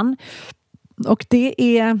kroppen. Och det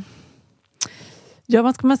är,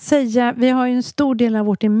 vad ska man säga, vi har ju en stor del av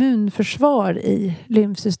vårt immunförsvar i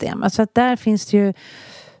lymfsystemet. Så att där finns ju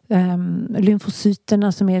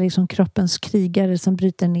lymfocyterna som är liksom kroppens krigare som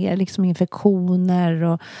bryter ner liksom infektioner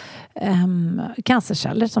och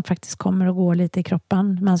cancerceller som faktiskt kommer och går lite i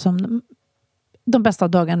kroppen. Men som de bästa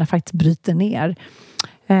dagarna faktiskt bryter ner.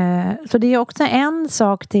 Så det är också en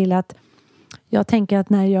sak till att jag tänker att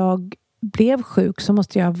när jag blev sjuk så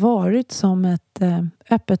måste jag ha varit som ett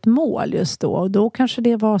öppet mål just då. Och då kanske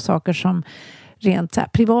det var saker som rent så här,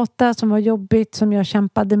 privata som var jobbigt, som jag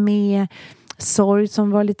kämpade med. Sorg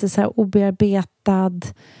som var lite så här obearbetad.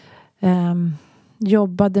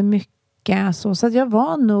 Jobbade mycket. Så att jag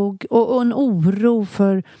var nog... Och en oro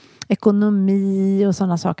för ekonomi och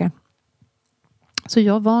sådana saker. Så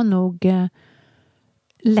jag var nog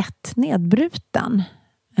lätt nedbruten.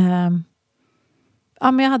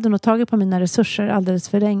 Men jag hade nog tagit på mina resurser alldeles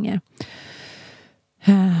för länge.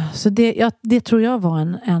 Så det tror jag var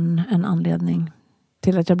en anledning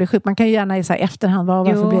till att jag blev sjuk. Man kan ju gärna i så här efterhand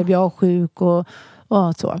varför blev jag sjuk och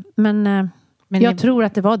så. Men jag tror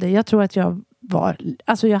att det var det. Jag tror att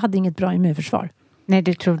jag hade inget bra immunförsvar. Nej,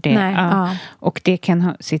 du tror det. Nej, ja. Och det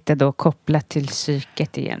kan sitta då kopplat till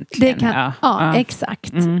psyket egentligen. Det kan,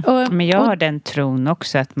 exakt. Men jag har den tron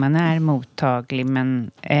också att man är mottaglig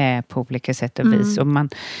men på olika sätt och vis.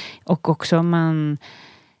 Och också om man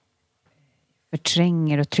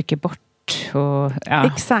förtränger och trycker bort.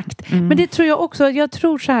 Exakt. Men det tror jag också. Jag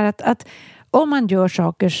tror så här att om man gör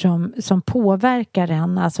saker som påverkar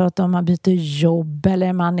en, alltså att om man byter jobb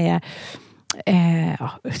eller man är...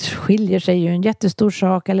 skiljer sig ju en jättestor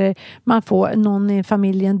sak eller man får någon i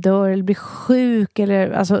familjen dör eller blir sjuk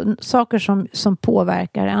eller alltså saker som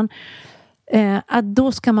påverkar en att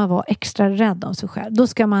då ska man vara extra rädd om sig själv. Då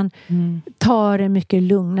ska man ta det mycket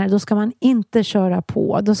lugnare. Då ska man inte köra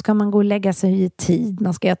på. Då ska man gå och lägga sig i tid.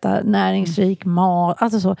 Man ska äta näringsrik mat.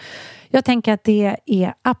 Alltså så. Jag tänker att det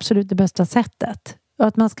är absolut det bästa sättet. Och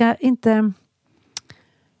att man ska inte...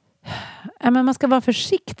 Men man ska vara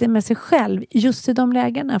försiktig med sig själv just i de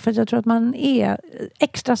lägena. För jag tror att man är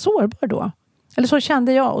extra sårbar då. Eller så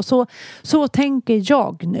kände jag. Och så tänker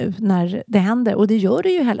jag nu när det händer. Och det gör det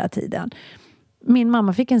ju hela tiden. Min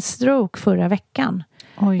mamma fick en stroke förra veckan.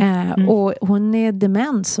 Och hon är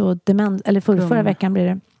demens. Eller förra veckan blir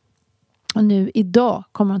det. Och nu idag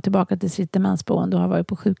kommer hon tillbaka till sitt demensboende och har varit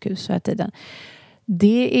på sjukhus hela tiden.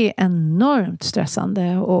 Det är enormt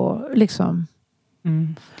stressande och liksom...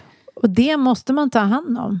 Och det måste man ta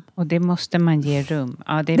hand om. Och det måste man ge rum.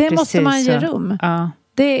 Ja, det måste man ge rum. Ja.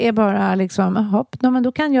 Det är bara liksom, hopp, men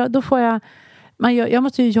då kan jag, då får jag, jag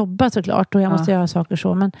måste ju jobba såklart och jag måste göra saker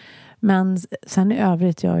så. Men sen i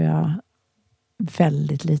övrigt gör jag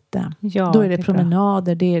väldigt lite. Ja, då är det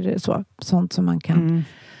promenader, det är sånt som man kan.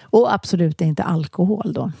 Och absolut inte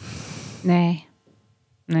alkohol då. Nej.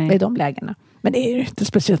 I de lägena. Men det är ju inte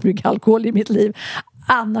speciellt mycket alkohol i mitt liv.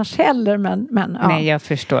 Annars heller, men ja. Nej, jag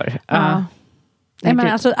förstår. Ja. Nej, men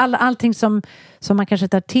alltså allting som man kanske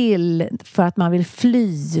tar till för att man vill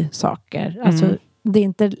fly saker. Alltså det är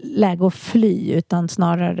inte läge att fly utan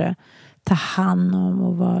snarare ta hand om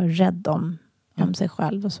och vara rädd om sig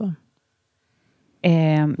själv och så.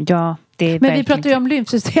 Ja, det är men vi pratar ju om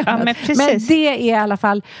lymfsystemet. Ja, men det är i alla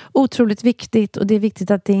fall otroligt viktigt och det är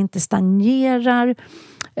viktigt att det inte stagnerar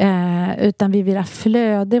utan vi vill ha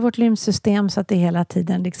flöde i vårt lymfsystem så att det hela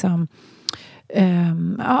tiden liksom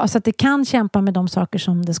så att det kan kämpa med de saker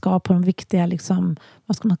som det ska på de viktiga liksom,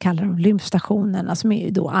 vad ska man kalla dem, lymfstationerna som är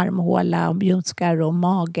ju då armhåla och ljumskar och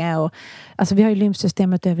mage och alltså vi har ju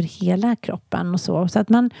lymfsystemet över hela kroppen och så att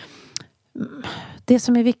man det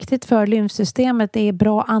som är viktigt för lymfsystemet är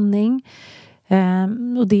bra andning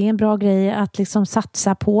och det är en bra grej att liksom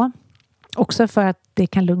satsa på också för att det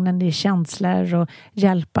kan lugna ner känslor och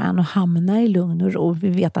hjälpa en att hamna i lugn och ro. Vi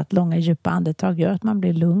vet att långa djupa andetag gör att man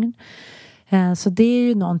blir lugn. Så det är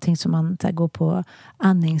ju någonting som man går på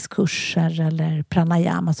andningskurser eller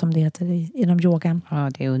pranayama som det heter inom yogan. Ja,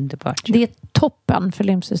 det är underbart. Det är toppen för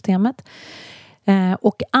lymfsystemet.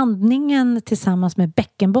 Och andningen tillsammans med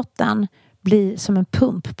bäckenbotten blir som en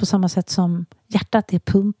pump på samma sätt som hjärtat är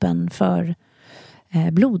pumpen för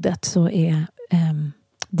blodet så är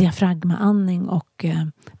diafragmaandning och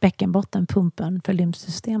bäckenbotten pumpen för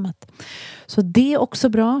lymfsystemet. Så det är också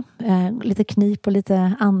bra. Lite knip och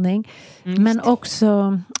lite andning. Men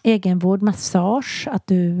också egenvård, massage. Att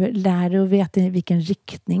du lär dig och vet i vilken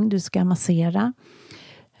riktning du ska massera.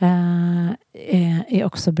 Är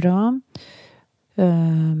också bra.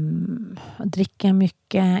 Dricka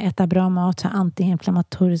mycket, äta bra mat, så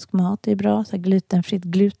antiinflammatorisk mat är bra, så glutenfritt.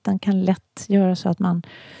 Gluten kan lätt göra så att man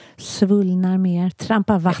svullnar mer.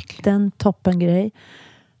 Trampa vatten, toppengrej.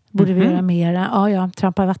 Borde vi göra mera? Ja,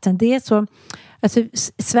 trampa vatten. Det är så. Alltså,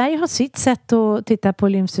 Sverige har sitt sätt att titta på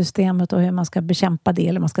lymfsystemet och hur man ska bekämpa det,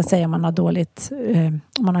 eller man ska säga om man har dåligt,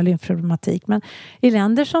 om man har lymfproblematik. Men i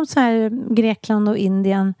länder som så här, Grekland och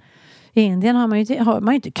Indien. I Indien har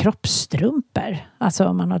man ju inte kroppstrumpor. Alltså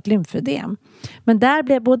om man har ett lymfödem. Men där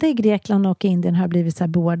blev både i Grekland och i Indien har blivit så här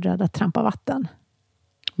beordrade att trampa vatten.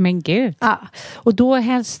 Men gud. Ja, och då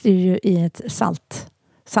helst är ju i ett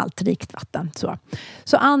saltrikt vatten.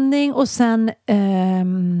 Så andning och sen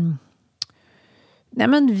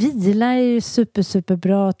vila är ju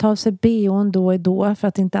superbra. Ta sig BH:n då och då för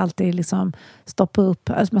att inte alltid liksom stoppa upp.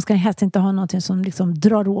 Alltså man ska helst inte ha någonting som liksom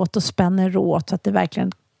drar åt och spänner åt så att det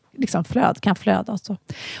verkligen liksom kan flöda.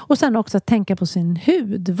 Och sen också att tänka på sin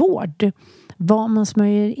hudvård. Vad man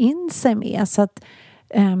smörjer in sig med. Så att,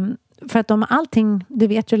 för att om allting, det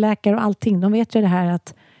vet ju läkare och allting, de vet ju det här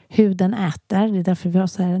att huden äter. Det är därför vi har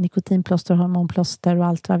så här nikotinplåster, hormonplåster och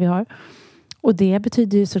allt vad vi har. Och det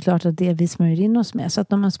betyder ju såklart att det vi smörjer in oss med. Så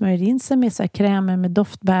att om man smörjer in sig med så här krämer med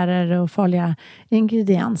doftbärare och farliga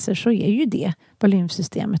ingredienser så är ju det vad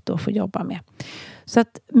lymfsystemet då får jobba med. Så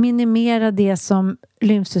att minimera det som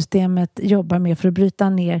lymfsystemet jobbar med för att bryta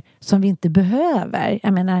ner som vi inte behöver.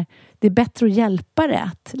 Jag menar, det är bättre att hjälpa det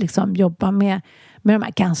att liksom jobba med de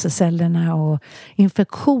här cancercellerna och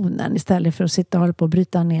infektionen istället för att sitta och hålla på och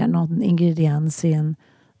bryta ner någon ingrediens i en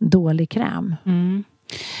dålig kräm.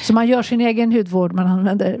 Så man gör sin egen hudvård, man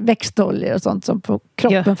använder växtolja och sånt som på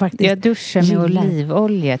kroppen faktiskt. Jag duschar med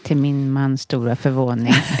olivolja till min mans stora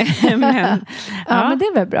förvåning. Men det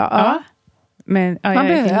är väl bra. Ja. Men, ja, man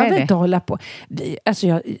behöver inte hålla på.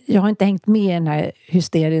 Jag har inte hängt med i den här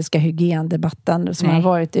hysteriska hygiendebatten som har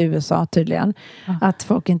varit i USA tydligen. Ja. Att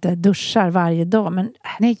folk inte duschar varje dag. Men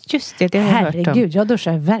nej, just det har jag hört om. Herregud, jag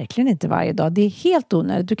duschar verkligen inte varje dag. Det är helt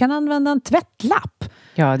onödigt. Du kan använda en tvättlapp.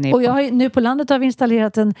 Ja, och jag har, nu på landet har vi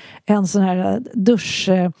installerat en sån här dusch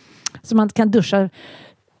så man kan duscha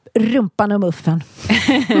rumpan och muffen.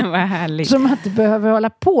 Vad härligt. Så man inte behöver hålla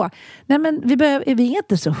på. Nej, men vi är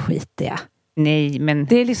inte så skitiga. Nej, men...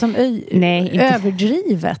 Det är liksom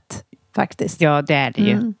överdrivet faktiskt. Ja, det är det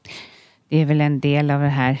ju. Det är väl en del av det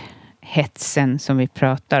här hetsen som vi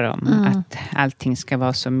pratar om. Att allting ska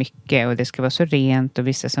vara så mycket och det ska vara så rent och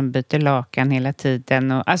vissa som byter lakan hela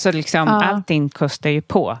tiden. Och, alltså liksom, allting kostar ju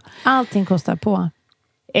på. Allting kostar på.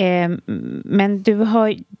 Men du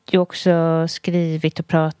har ju också skrivit och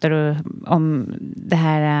pratar om det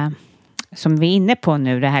här som vi är inne på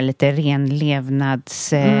nu, det här lite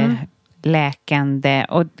renlevnadsläkande.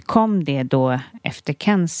 Och kom det då efter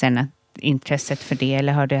cancern, att intresset för det,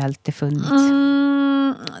 eller har det alltid funnits?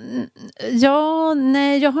 Ja,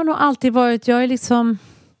 nej, jag har nog alltid varit, jag är liksom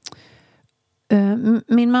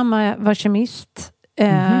min mamma var kemist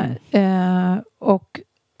och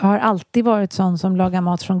har alltid varit sån som lagar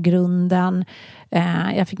mat från grunden.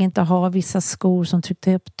 Jag fick inte ha vissa skor som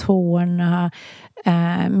tryckte upp tårna.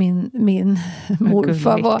 Min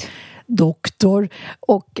morfar var doktor.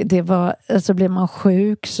 Och det var, alltså blev man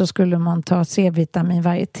sjuk så skulle man ta C-vitamin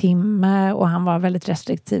varje timme. Och han var väldigt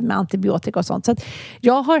restriktiv med antibiotika och sånt. Så att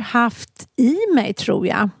jag har haft i mig, tror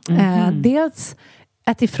jag. Dels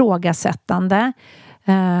ett ifrågasättande.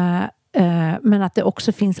 Men att det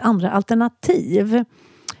också finns andra alternativ.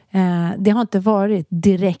 Det har inte varit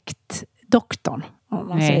direkt doktorn, om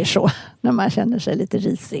man säger så, när man känner sig lite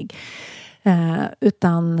risig.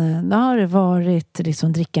 Utan det har det varit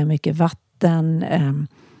liksom dricka mycket vatten,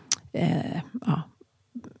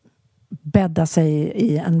 bädda sig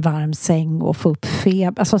i en varm säng och få upp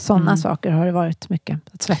feber. Alltså sådana saker har det varit mycket.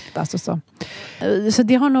 Att svettas och så. Så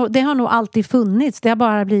det har nog alltid funnits. Det har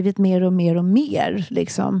bara blivit mer och mer och mer.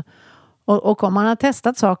 Liksom. Och om man har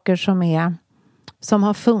testat saker som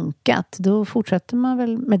har funkat, då fortsätter man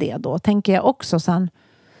väl med det då, tänker jag också sen.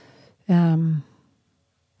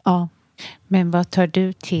 Ja. Men vad tar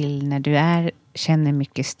du till när du känner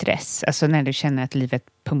mycket stress? Alltså när du känner att livet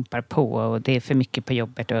pumpar på och det är för mycket på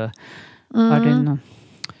jobbet. Och, har du någon?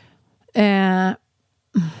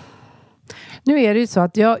 Nu är det ju så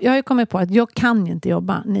att jag har kommit på att jag kan inte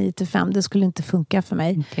jobba 9-5. Det skulle inte funka för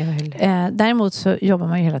mig. Däremot så jobbar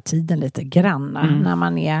man ju hela tiden lite granna när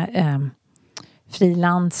man är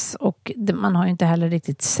frilans, och man har ju inte heller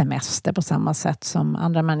riktigt semester på samma sätt som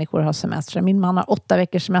andra människor har semester. Min man har 8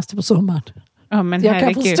 veckors semester på sommaren. Ja, men jag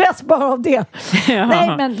kan få stress bara av det. Ja.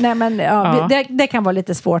 Nej, men det kan vara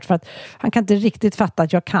lite svårt, för att han kan inte riktigt fatta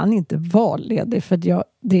att jag kan inte vara ledig, för att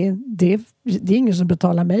det är ingen som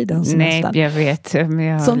betalar mig den semestern. Nej, jag vet.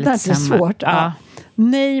 Sånt där är svårt. Ja.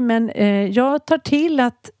 Nej, men jag tar till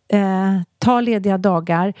att ta lediga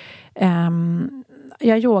dagar.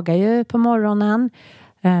 Jag yogar ju på morgonen.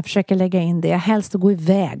 Försöker lägga in det. Helst att gå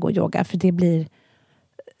iväg och yoga. För det blir...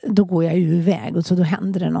 Då går jag ju iväg. Och så då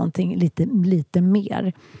händer det någonting lite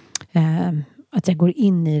mer. Att jag går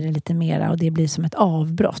in i det lite mera. Och det blir som ett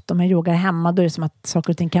avbrott. Om jag yogar hemma, då är det som att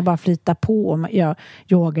saker och ting kan bara flyta på. Jag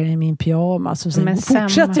yogar i min pyjamas. Och sen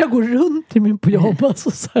fortsätter jag gå runt i min pyjamas.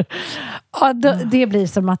 Och så. Ja, det blir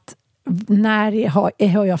som att... När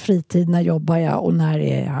har jag fritid, när jobbar jag och när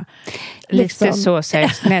är jag liksom... Lite så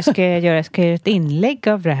när ska jag göra ett inlägg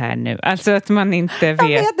av det här nu? Alltså att man inte vet. Jag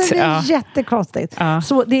vet, det är jättekonstigt. Ja.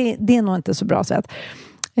 Så det är nog inte så bra sätt.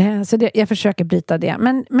 Så jag försöker bryta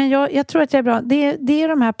det. Men jag tror att jag är bra. Det är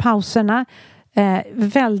de här pauserna.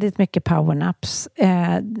 Väldigt mycket powernaps.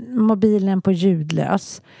 Mobilen på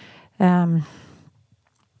ljudlös.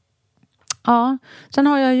 Ja, sen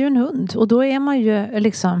har jag ju en hund. Och då är man ju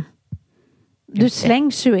liksom... Du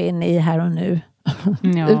slängs ju in i här och nu.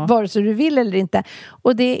 Ja. Vare sig du vill eller inte.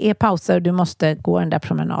 Och det är pauser. Du måste gå den där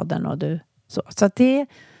promenaden. Och så att det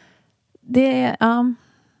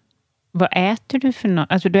Vad äter du för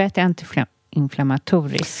något? Alltså du äter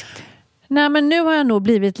antiinflammatoriskt. Nej, men nu har jag nog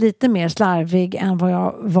blivit lite mer slarvig än vad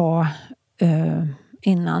jag var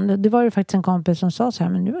innan. Det var ju faktiskt en kompis som sa så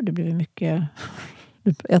här. Men nu har det blivit mycket...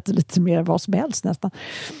 Du äter lite mer vad som helst nästan.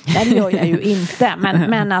 Nej, det gör jag ju inte.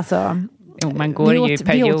 Men alltså... Jo, man går ju i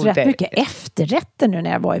perioder. Vi åt rätt mycket efterrätter nu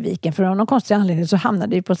när jag var i Viken. För av någon konstig anledning så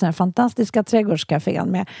hamnade vi på sån här fantastiska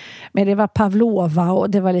trädgårdscafén med det var pavlova och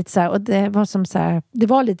det var lite så här, och det var som så här, det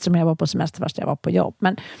var lite som jag var på semester fast jag var på jobb.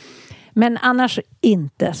 Men annars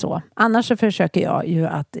inte så. Annars så försöker jag ju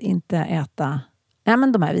att inte äta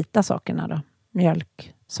de här vita sakerna då.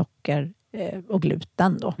 mjölk, socker och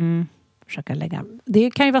gluten då. Försöka lägga.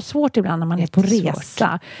 Det kan ju vara svårt ibland när man är på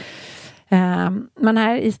resa. Men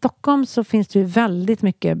här i Stockholm så finns det ju väldigt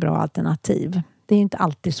mycket bra alternativ. Det är inte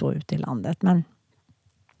alltid så ute i landet, men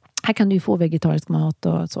här kan du ju få vegetarisk mat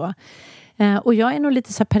och så. Och jag är nog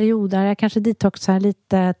lite så här perioder, jag kanske detoxar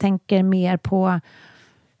lite, tänker mer på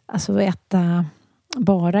alltså äta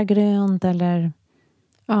bara grönt eller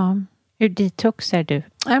ja. Hur detoxar du?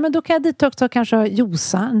 Ja, men då kan jag detoxa och kanske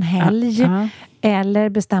josa en helg. Eller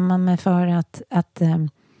bestämma mig för att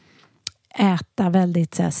äta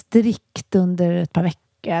väldigt så här, strikt under ett par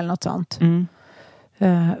veckor eller något sånt.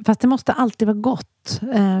 Fast det måste alltid vara gott.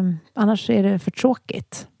 Annars är det för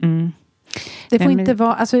tråkigt. Det får inte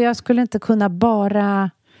vara... Alltså jag skulle inte kunna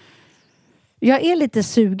bara... Jag är lite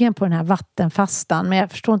sugen på den här vattenfastan. Men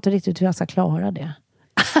jag förstår inte riktigt hur jag ska klara det.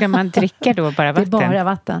 Ska man dricka då bara vatten? Det är bara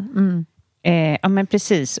vatten. Ja, men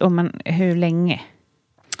precis. Och hur länge?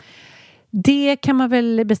 Det kan man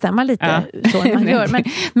väl bestämma lite så man gör.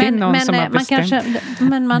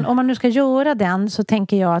 Men om man nu ska göra den så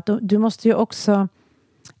tänker jag att du måste ju också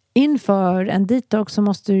inför en detox så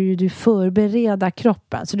måste du förbereda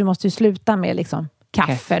kroppen. Så du måste ju sluta med liksom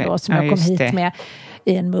kaffe då som jag kom hit med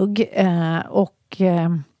i en mugg. Och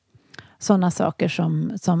sådana saker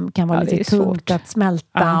som kan vara lite tungt att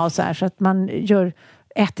smälta och så här. Så att man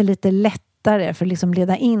äter lite lättare för att liksom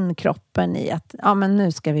leda in kroppen i att men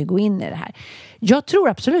nu ska vi gå in i det här. Jag tror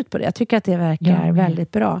absolut på det. Jag tycker att det verkar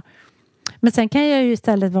väldigt bra. Men sen kan jag ju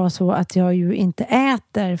istället vara så att jag ju inte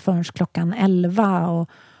äter förrän klockan 11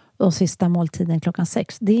 och sista måltiden klockan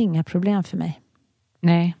 6. Det är inga problem för mig.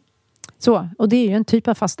 Nej. Så, och det är ju en typ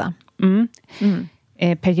av fasta.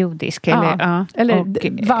 Periodisk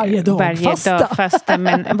eller varje dag fasta.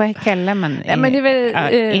 Men vad kallar man? Men det är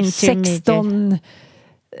väl 16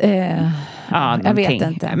 jag vet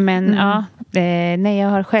inte. Men nej, jag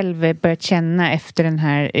har själv börjat känna efter den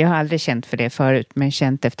här, jag har aldrig känt för det förut, men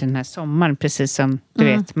känt efter den här sommaren, precis som du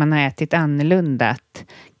vet, man har ätit annorlunda, att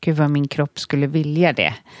gud vad min kropp skulle vilja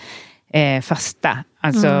det fasta,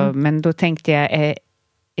 alltså, men då tänkte jag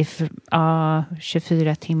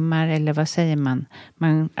 24 timmar eller vad säger man?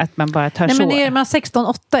 Att man bara tar så. Nej, men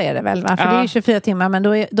 16-8 är det väl, va? För det är 24 timmar,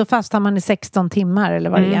 men då fastar man i 16 timmar eller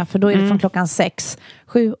vad det är. För då är det från klockan 6,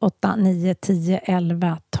 7, 8, 9, 10,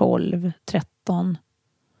 11, 12, 13,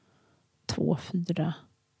 2, 4.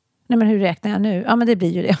 Nej, men hur räknar jag nu? Ja, men det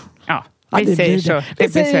blir ju det. Ja. Vi säger så. Vi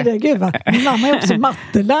säger det. Gud va? Min mamma är också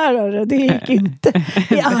mattelärare. Det gick inte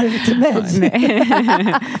i arv till mig.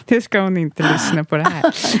 Nej. Det ska hon inte lyssna på det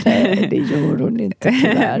här. Nej, det gör hon inte.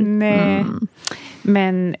 Nej.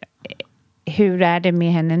 Men hur är det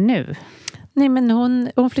med henne nu? Nej, men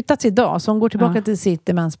hon flyttats idag. Så hon går tillbaka till sitt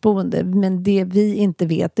demensboende. Men det vi inte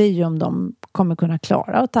vet är ju om de kommer kunna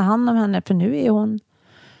klara att ta hand om henne. För nu är hon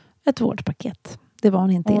ett vårdpaket. Det var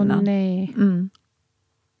hon inte innan. Nej.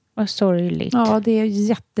 Vad sorgligt. Ja, det är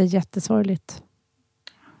jättesorgligt.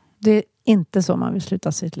 Det är inte så man vill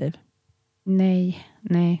sluta sitt liv.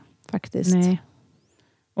 Nej. Faktiskt. Nej.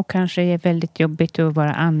 Och kanske är väldigt jobbigt att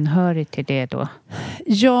vara anhörig till det då.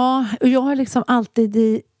 Ja, och jag har liksom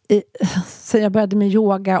alltid sen jag började med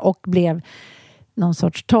yoga och blev någon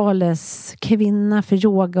sorts taleskvinna för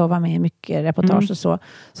yoga och var med i mycket reportage och så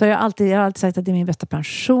har jag har alltid sagt att det är min bästa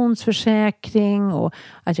pensionsförsäkring och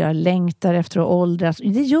att jag längtar efter att åldras.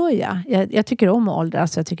 Det gör jag. Jag tycker om att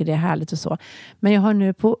åldras, jag tycker det är härligt och så. Men jag har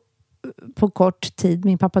nu på kort tid,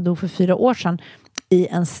 min pappa dog för 4 år sedan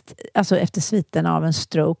alltså efter sviten av en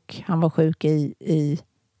stroke. Han var sjuk i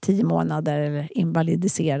 10 månader eller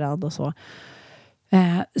invalidiserad och så.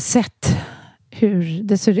 Sett hur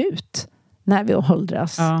det ser ut när vi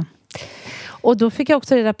åldras. Ja. Och då fick jag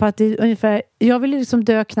också reda på att det är ungefär, jag vill liksom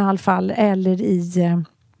dö knallfall eller i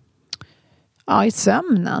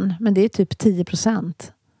sömnen, men det är typ 10%.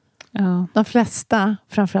 Ja. De flesta,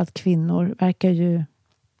 framförallt kvinnor, verkar ju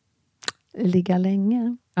ligga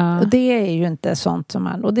länge. Ja. Och det är ju inte sånt som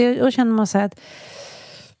man, och känner man så här att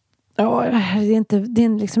det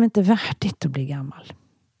är liksom inte värdigt att bli gammal.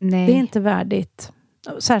 Nej. Det är inte värdigt.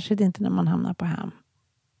 Särskilt inte när man hamnar på hem.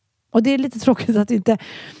 Och det är lite tråkigt att inte...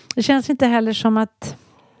 Det känns inte heller som att...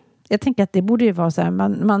 Jag tänker att det borde ju vara så här.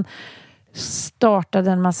 Man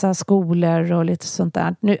startade en massa skolor och lite sånt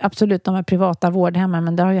där. Nu, absolut, de är privata vårdhemmen.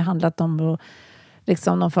 Men det har ju handlat om att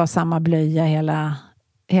liksom, de får samma blöja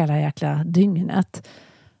hela jäkla dygnet.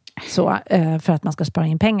 Så, för att man ska spara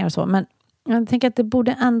in pengar och så. Men jag tänker att det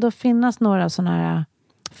borde ändå finnas några sådana här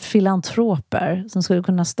filantroper som skulle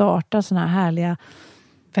kunna starta sådana här härliga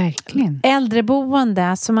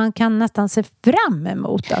äldreboende som man kan nästan se fram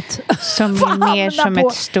emot att som är mer som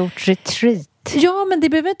ett stort retreat Ja, men det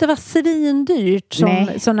behöver inte vara svindyrt som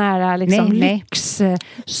sån här liksom lyx.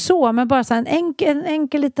 Så, men bara så en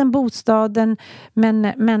enkel liten bostad. Men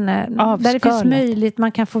där det finns möjligt.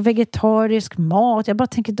 Man kan få vegetarisk mat. Jag bara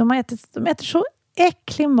tänker, de äter så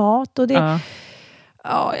äcklig mat. Och det,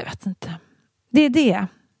 jag vet inte. Det är det.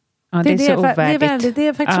 Ja, det är så ovärdigt. Det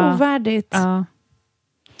är faktiskt ovärdigt. Ja.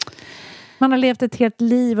 Man har levt ett helt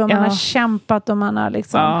liv och man har kämpat och man har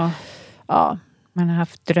liksom... Ja. Man har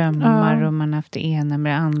haft drömmar och man har haft det ena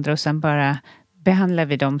med det andra och sen bara behandlar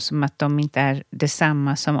vi dem som att de inte är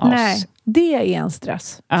detsamma som oss. Nej, det är en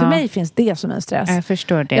stress. För mig finns det som en stress. Jag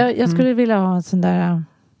förstår det. Jag skulle vilja ha en sån där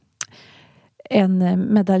en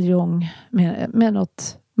medaljong med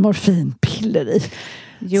något morfinpiller i.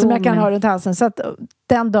 Som jag kan ha runt halsen. Så att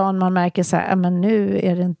den dagen man märker så här, men nu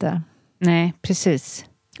är det inte... Nej, precis.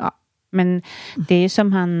 Ja. Men det är ju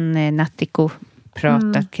som han Nattiko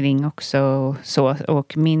pratat kring också och så.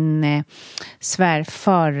 Och min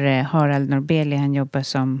svärfar Harald Norbeli, han jobbar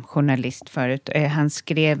som journalist förut. Han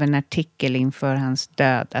skrev en artikel inför hans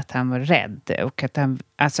död att han var rädd. Och att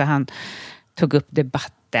han tog upp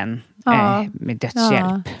debatten med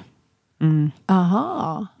dödshjälp.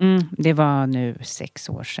 Aha. Det var nu 6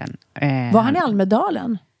 år sedan. Var han i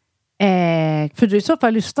Almedalen? För i så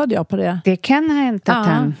fall lyssnade jag på det. Det kan ha hänt att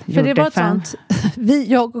han för gjorde. Det var ett sånt.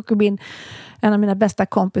 Jag och en av mina bästa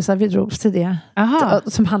kompisar, vi drogs till det.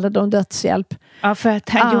 Som handlade om dödshjälp. Ja, för att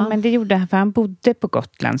men det gjorde han, för han bodde på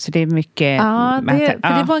Gotland, så det är mycket...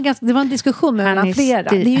 Det var en diskussion mellan flera.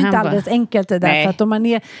 Det är ju inte alldeles enkelt det där, för att om man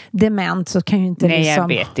är dement så kan ju inte jag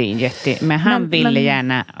vet, det är men han ville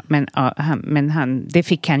gärna, men det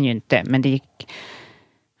fick han ju inte, men det gick...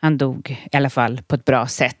 Han dog i alla fall på ett bra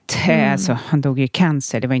sätt. Alltså, han dog i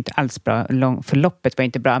cancer. Det var inte alls bra. Förloppet var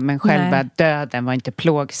inte bra. Men själva döden var inte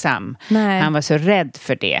plågsam. Nej. Han var så rädd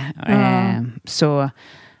för det. Så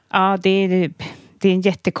det är en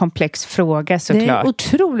jättekomplex fråga såklart. Det är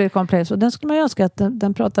otroligt komplex. Och den skulle man ju önska att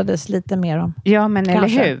den pratades lite mer om. Ja, men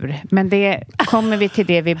kanske. Eller hur? Men det kommer vi till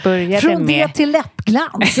det vi började med. Från det till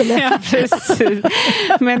läppglans. Ja, precis.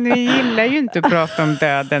 Men vi gillar ju inte att prata om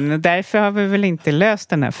döden. Och därför har vi väl inte löst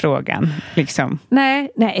den här frågan. Liksom.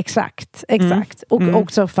 Nej, exakt. Och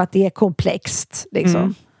också för att det är komplext.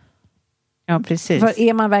 Liksom. Ja, precis. För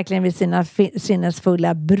är man verkligen vid sina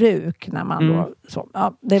sinnesfulla bruk när man då... Så,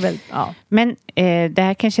 det är väl... Ja. Men det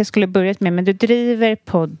här kanske jag skulle börjat med. Men du driver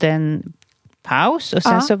podden Paus. Och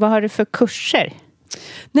sen så vad har du för kurser?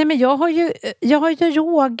 Nej, men jag har ju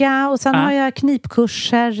yoga. Och sen har jag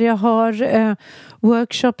knipkurser. Jag har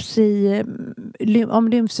workshops om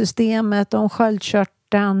lymfsystemet. Om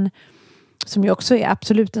sköldkörteln. Som ju också är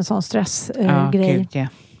absolut en sån stressgrej.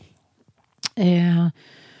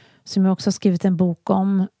 Som jag också har skrivit en bok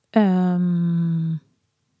om.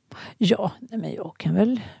 Men jag kan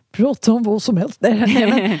väl prata om vad som helst.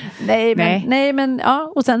 Nej, men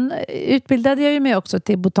och sen utbildade jag ju mig också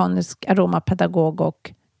till botanisk aromapedagog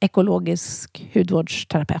och ekologisk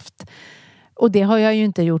hudvårdsterapeut. Och det har jag ju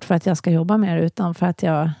inte gjort för att jag ska jobba med det, utan för att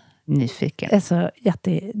jag är så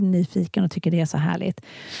jättenyfiken och tycker det är så härligt.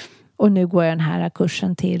 Och nu går jag den här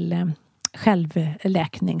kursen till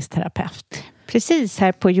självläkningsterapeut. Precis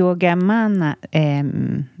här på Yoga Mana.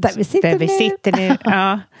 Där vi sitter nu.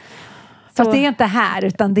 Ja. Fast det är inte här,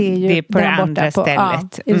 utan det är ju det är på det andra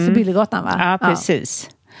stället. Är det Sibyllegatan, va? Ja, precis.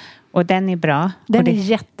 Och den är bra. Den är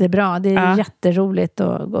jättebra. Det är jätteroligt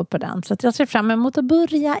att gå på den. Så att jag ser fram emot att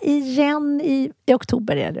börja igen i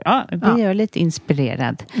oktober. Är det. Ja, vi är lite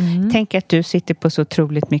inspirerad. Tänk att du sitter på så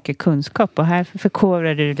otroligt mycket kunskap. Och här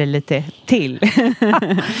förkovrar du det lite till.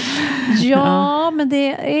 Men det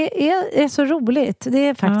är så roligt. Det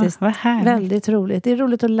är faktiskt väldigt roligt. Det är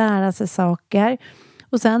roligt att lära sig saker.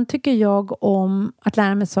 Och sen tycker jag om att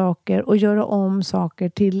lära mig saker och göra om saker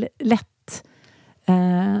till lätt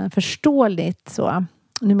förståeligt så.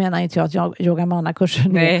 Nu menar inte jag att Yoga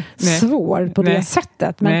Mana-kursen är svår på det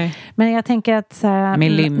sättet. Men jag tänker att så här,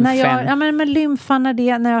 med lymfen. Med lymfan,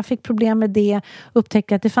 när jag fick problem med det,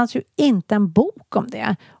 upptäckte att det fanns ju inte en bok om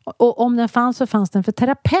det. Och om den fanns så fanns den för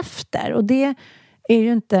terapeuter. Och det är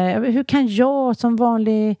ju inte... Hur kan jag som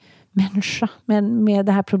vanlig människa med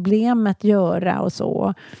det här problemet göra och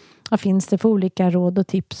så? Vad finns det för olika råd och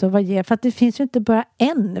tips och vad ger? För att det finns ju inte bara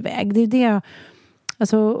en väg. Det är det.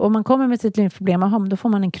 Alltså, om man kommer med sitt lymfproblem, då får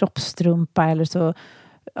man en kroppstrumpa eller så.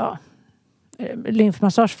 Ja,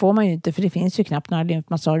 lymfmassage får man ju inte, för det finns ju knappt några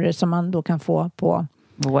lymfmassager som man då kan få på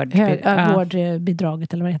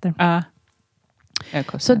vårdbidraget eller vad det heter. Ja.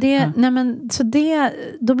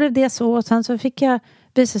 Då blev det så. Och sen så fick jag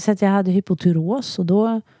visa sig att jag hade hypotyros och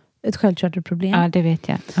då ett sköldkörtelproblem. Ja, det vet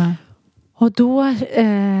jag. Ja. Och då,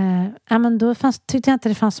 tyckte jag inte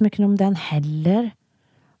det fanns så mycket om den heller.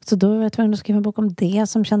 Så då var jag tvungen att skriva en bok om det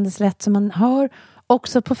som kändes lätt. Så man har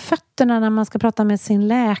också på fötterna när man ska prata med sin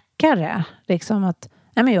läkare. Liksom att,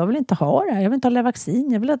 nej men jag vill inte ha det här. Jag vill inte ha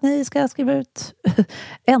Levaxin. Jag vill att ni ska skriva ut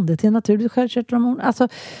NDT, naturligt sköldkörtelhormon. Alltså,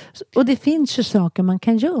 och det finns ju saker man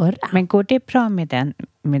kan göra. Men går det bra med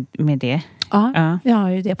det? Ja, jag har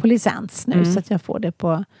ju det på licens nu. Så att jag får det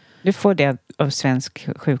på... Du får det av svensk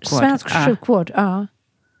sjukvård? Svensk sjukvård, ja.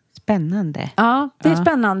 Spännande. Ja, det är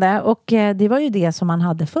spännande. Och det var ju det som man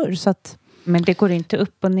hade förr. Så att... Men det går inte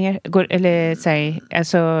upp och ner?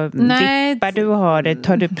 Dippar du och har det?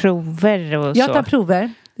 Tar du prover och så? Jag tar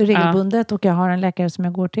prover regelbundet och jag har en läkare som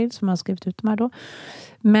jag går till som har skrivit ut de här då.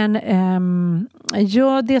 Men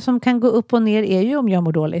det som kan gå upp och ner är ju om jag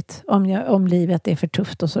mår dåligt. Om livet är för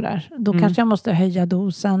tufft och sådär. Då kanske jag måste höja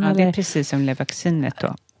dosen. Ja, det är precis som Levaxinet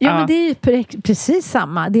då. Ja, men det är ju precis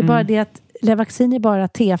samma. Det är bara det att Levaxin är bara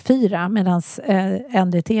T4 medan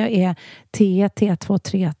NDT är T1,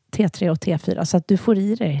 T2, T3 och T4. Så att du får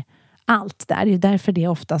i dig allt där. Det är därför det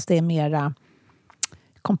oftast är mera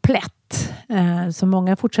komplett. Så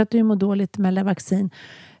många fortsätter ju må dåligt med Levaxin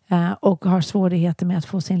och har svårigheter med att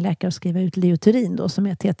få sin läkare att skriva ut Leuterin då, som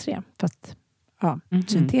är T3. Fast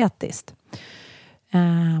syntetiskt.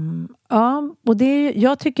 Och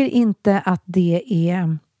jag tycker inte att det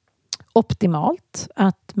är optimalt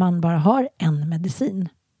att man bara har en medicin.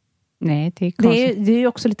 Nej, det är konstigt. Det är ju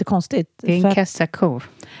också lite konstigt. Det är en kassako.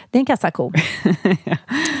 Det är en kassako.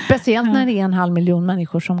 Speciellt när det är 500 000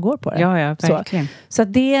 människor som går på det. Ja, verkligen. Så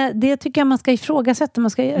det tycker jag man ska ifrågasätta.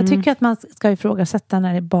 Jag tycker att man ska ifrågasätta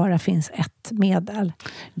när det bara finns ett medel.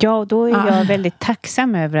 Ja, och då är jag väldigt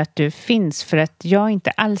tacksam över att du finns. För att jag är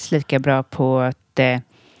inte alls lika bra på att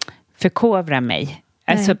förkovra mig.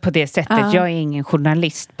 Alltså på det sättet. Jag är ingen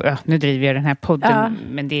journalist. Nu driver jag den här podden.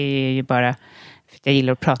 Men det är ju bara... Jag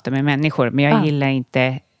gillar att prata med människor. Men jag gillar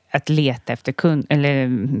inte att leta efter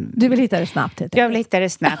Du vill hitta det snabbt? Jag vill hitta det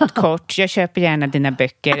snabbt, kort. Jag köper gärna dina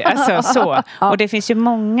böcker. Alltså så. Och det finns ju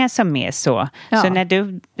många som är så. Så när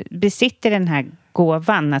du besitter den här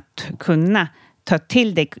gåvan att kunna ta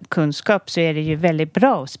till dig kunskap så är det ju väldigt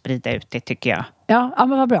bra att sprida ut det, tycker jag. Ja men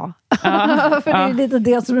vad bra. För det är lite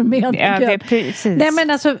det som är med. Ja, det är precis. Nej, men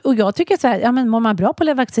alltså, och jag tycker så här, mår man bra på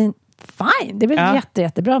Levaxin, fine. Det är väl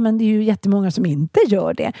jättebra, men det är ju jättemånga som inte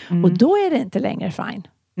gör det. Och då är det inte längre fine.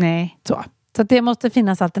 Nej. Så det måste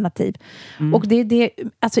finnas alternativ. Och det,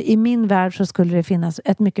 alltså i min värld så skulle det finnas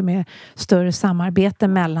ett mycket mer större samarbete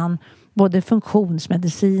mellan både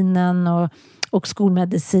funktionsmedicinen och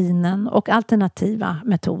skolmedicinen och alternativa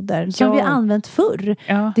metoder som vi använt förr.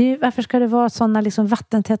 Ja. Varför ska det vara sådana liksom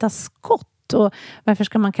vattentäta skott? Och varför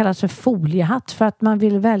ska man kallas för foliehatt? För att man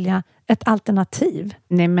vill välja ett alternativ.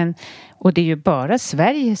 Nej, men och det är ju bara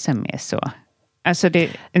Sverige som är så. Alltså det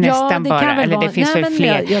är nästan bara, eller det finns väl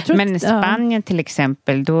fler. Men Spanien till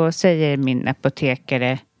exempel, då säger min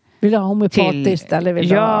apotekare... Vill du ha homeopatiskt eller vill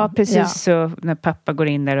du ha... Ja, precis. Så när pappa går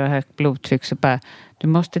in där och har högt blodtryck så bara, du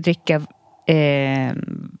måste dricka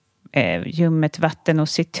ljummet vatten och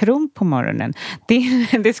citron på morgonen.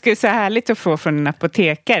 Det skulle så härligt att få från en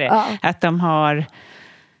apotekare. Att de har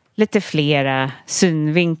lite flera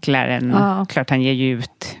synvinklar än... Klart han ger ju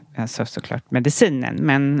ut alltså såklart medicinen.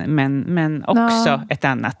 Men också ett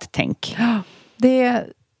annat tänk. Det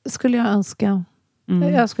skulle jag önska.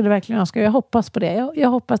 Jag skulle verkligen önska. Jag hoppas på det. Jag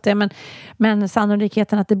hoppas det. Men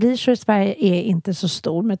sannolikheten att det blir så i Sverige är inte så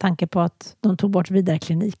stor med tanke på att de tog bort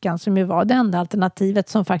Vidarkliniken som ju var det enda alternativet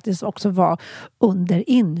som faktiskt också var under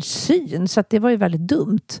insyn. Så att det var ju väldigt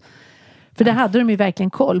dumt. För det hade de ju verkligen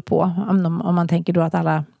koll på. Om man tänker då att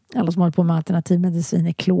alla som håller på med alternativmedicin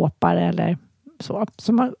är klåpare eller så.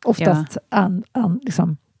 Som man oftast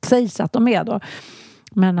liksom sägs att de är då.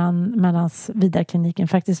 Medan Vidarkliniken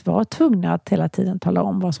faktiskt var tvungna att hela tiden tala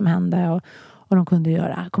om vad som hände och de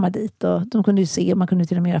kunde komma dit och de kunde ju se och man kunde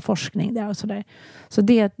till och med göra forskning där och sådär. Så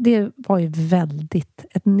det var ju väldigt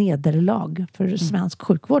ett nederlag för svensk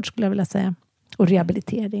sjukvård skulle jag vilja säga. Och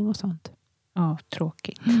rehabilitering och sånt. Ja,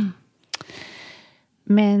 tråkigt.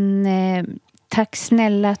 Men tack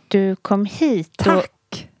snälla att du kom hit.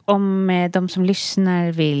 Tack! Om de som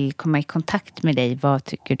lyssnar vill komma i kontakt med dig, vad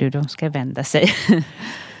tycker du de ska vända sig?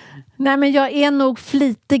 Nej, men jag är nog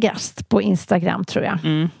flitigast på Instagram tror jag.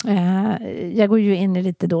 Jag går ju in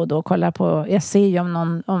lite då och då och kollar på, jag ser ju om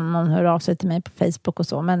någon hör av sig till mig på Facebook och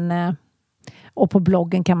så, men och på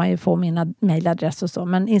bloggen kan man ju få mina mejladress och så,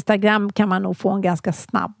 men Instagram kan man nog få en ganska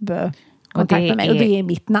snabb kontakt med mig och det är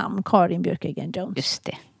mitt namn, Karin Björkegren Jones. Just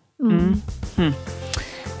det.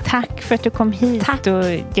 Tack för att du kom hit. Tack. Och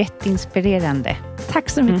jätteinspirerande. Tack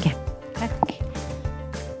så mycket. Tack.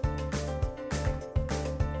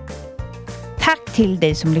 till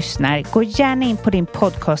dig som lyssnar. Gå gärna in på din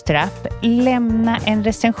podcaster-app. Lämna en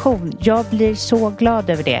recension. Jag blir så glad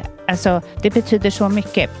över det. Alltså, det betyder så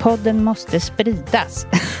mycket. Podden måste spridas.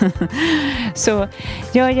 Så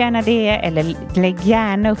gör gärna det, eller lägg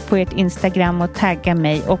gärna upp på ert Instagram och tagga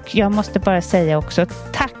mig. Och jag måste bara säga också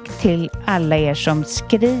tack till alla er som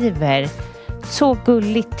skriver så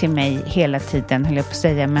gulligt till mig hela tiden, höll jag på att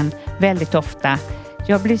säga, men väldigt ofta.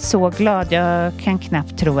 Jag blir så glad, jag kan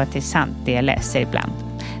knappt tro att det är sant det jag läser ibland.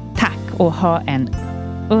 Tack och ha en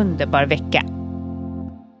underbar vecka.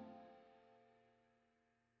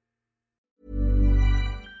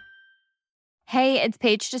 Hey, it's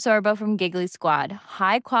Paige DeSorbo from Giggly Squad.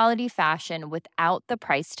 High quality fashion without the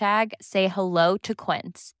price tag. Say hello to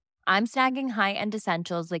Quince. I'm snagging high-end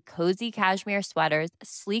essentials like cozy cashmere sweaters,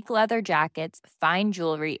 sleek leather jackets, fine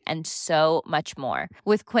jewelry, and so much more.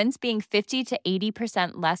 With Quince being 50 to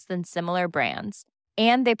 80% less than similar brands.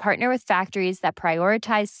 And they partner with factories that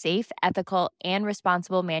prioritize safe, ethical, and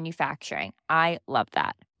responsible manufacturing. I love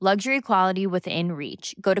that. Luxury quality within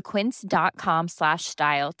reach. Go to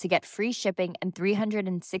quince.com/style to get free shipping and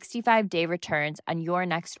 365-day returns on your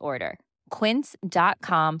next order.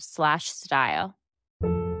 Quince.com/style.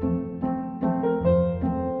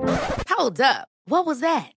 Hold up. What was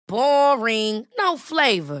that? Boring. No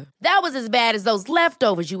flavor. That was as bad as those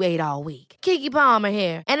leftovers you ate all week. Keke Palmer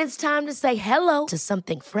here. And it's time to say hello to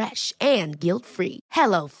something fresh and guilt-free.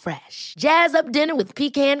 Hello Fresh. Jazz up dinner with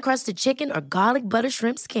pecan-crusted chicken or garlic butter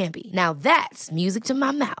shrimp scampi. Now that's music to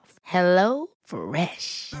my mouth. Hello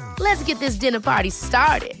Fresh. Let's get this dinner party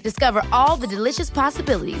started. Discover all the delicious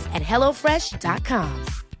possibilities at hellofresh.com.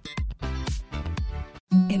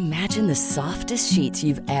 Imagine the softest sheets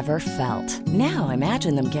you've ever felt. Now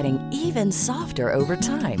imagine them getting even softer over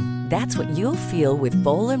time. That's what you'll feel with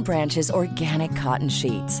Boll & Branch's organic cotton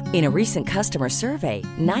sheets. In a recent customer survey,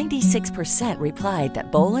 96% replied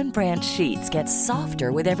that Boll & Branch sheets get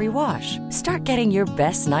softer with every wash. Start getting your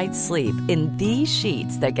best night's sleep in these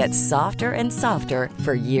sheets that get softer and softer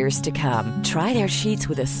for years to come. Try their sheets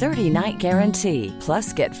with a 30-night guarantee.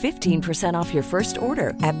 Plus, get 15% off your first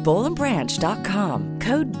order at bollandbranch.com.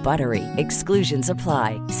 Code BUTTERY. Exclusions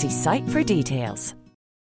apply. See site for details.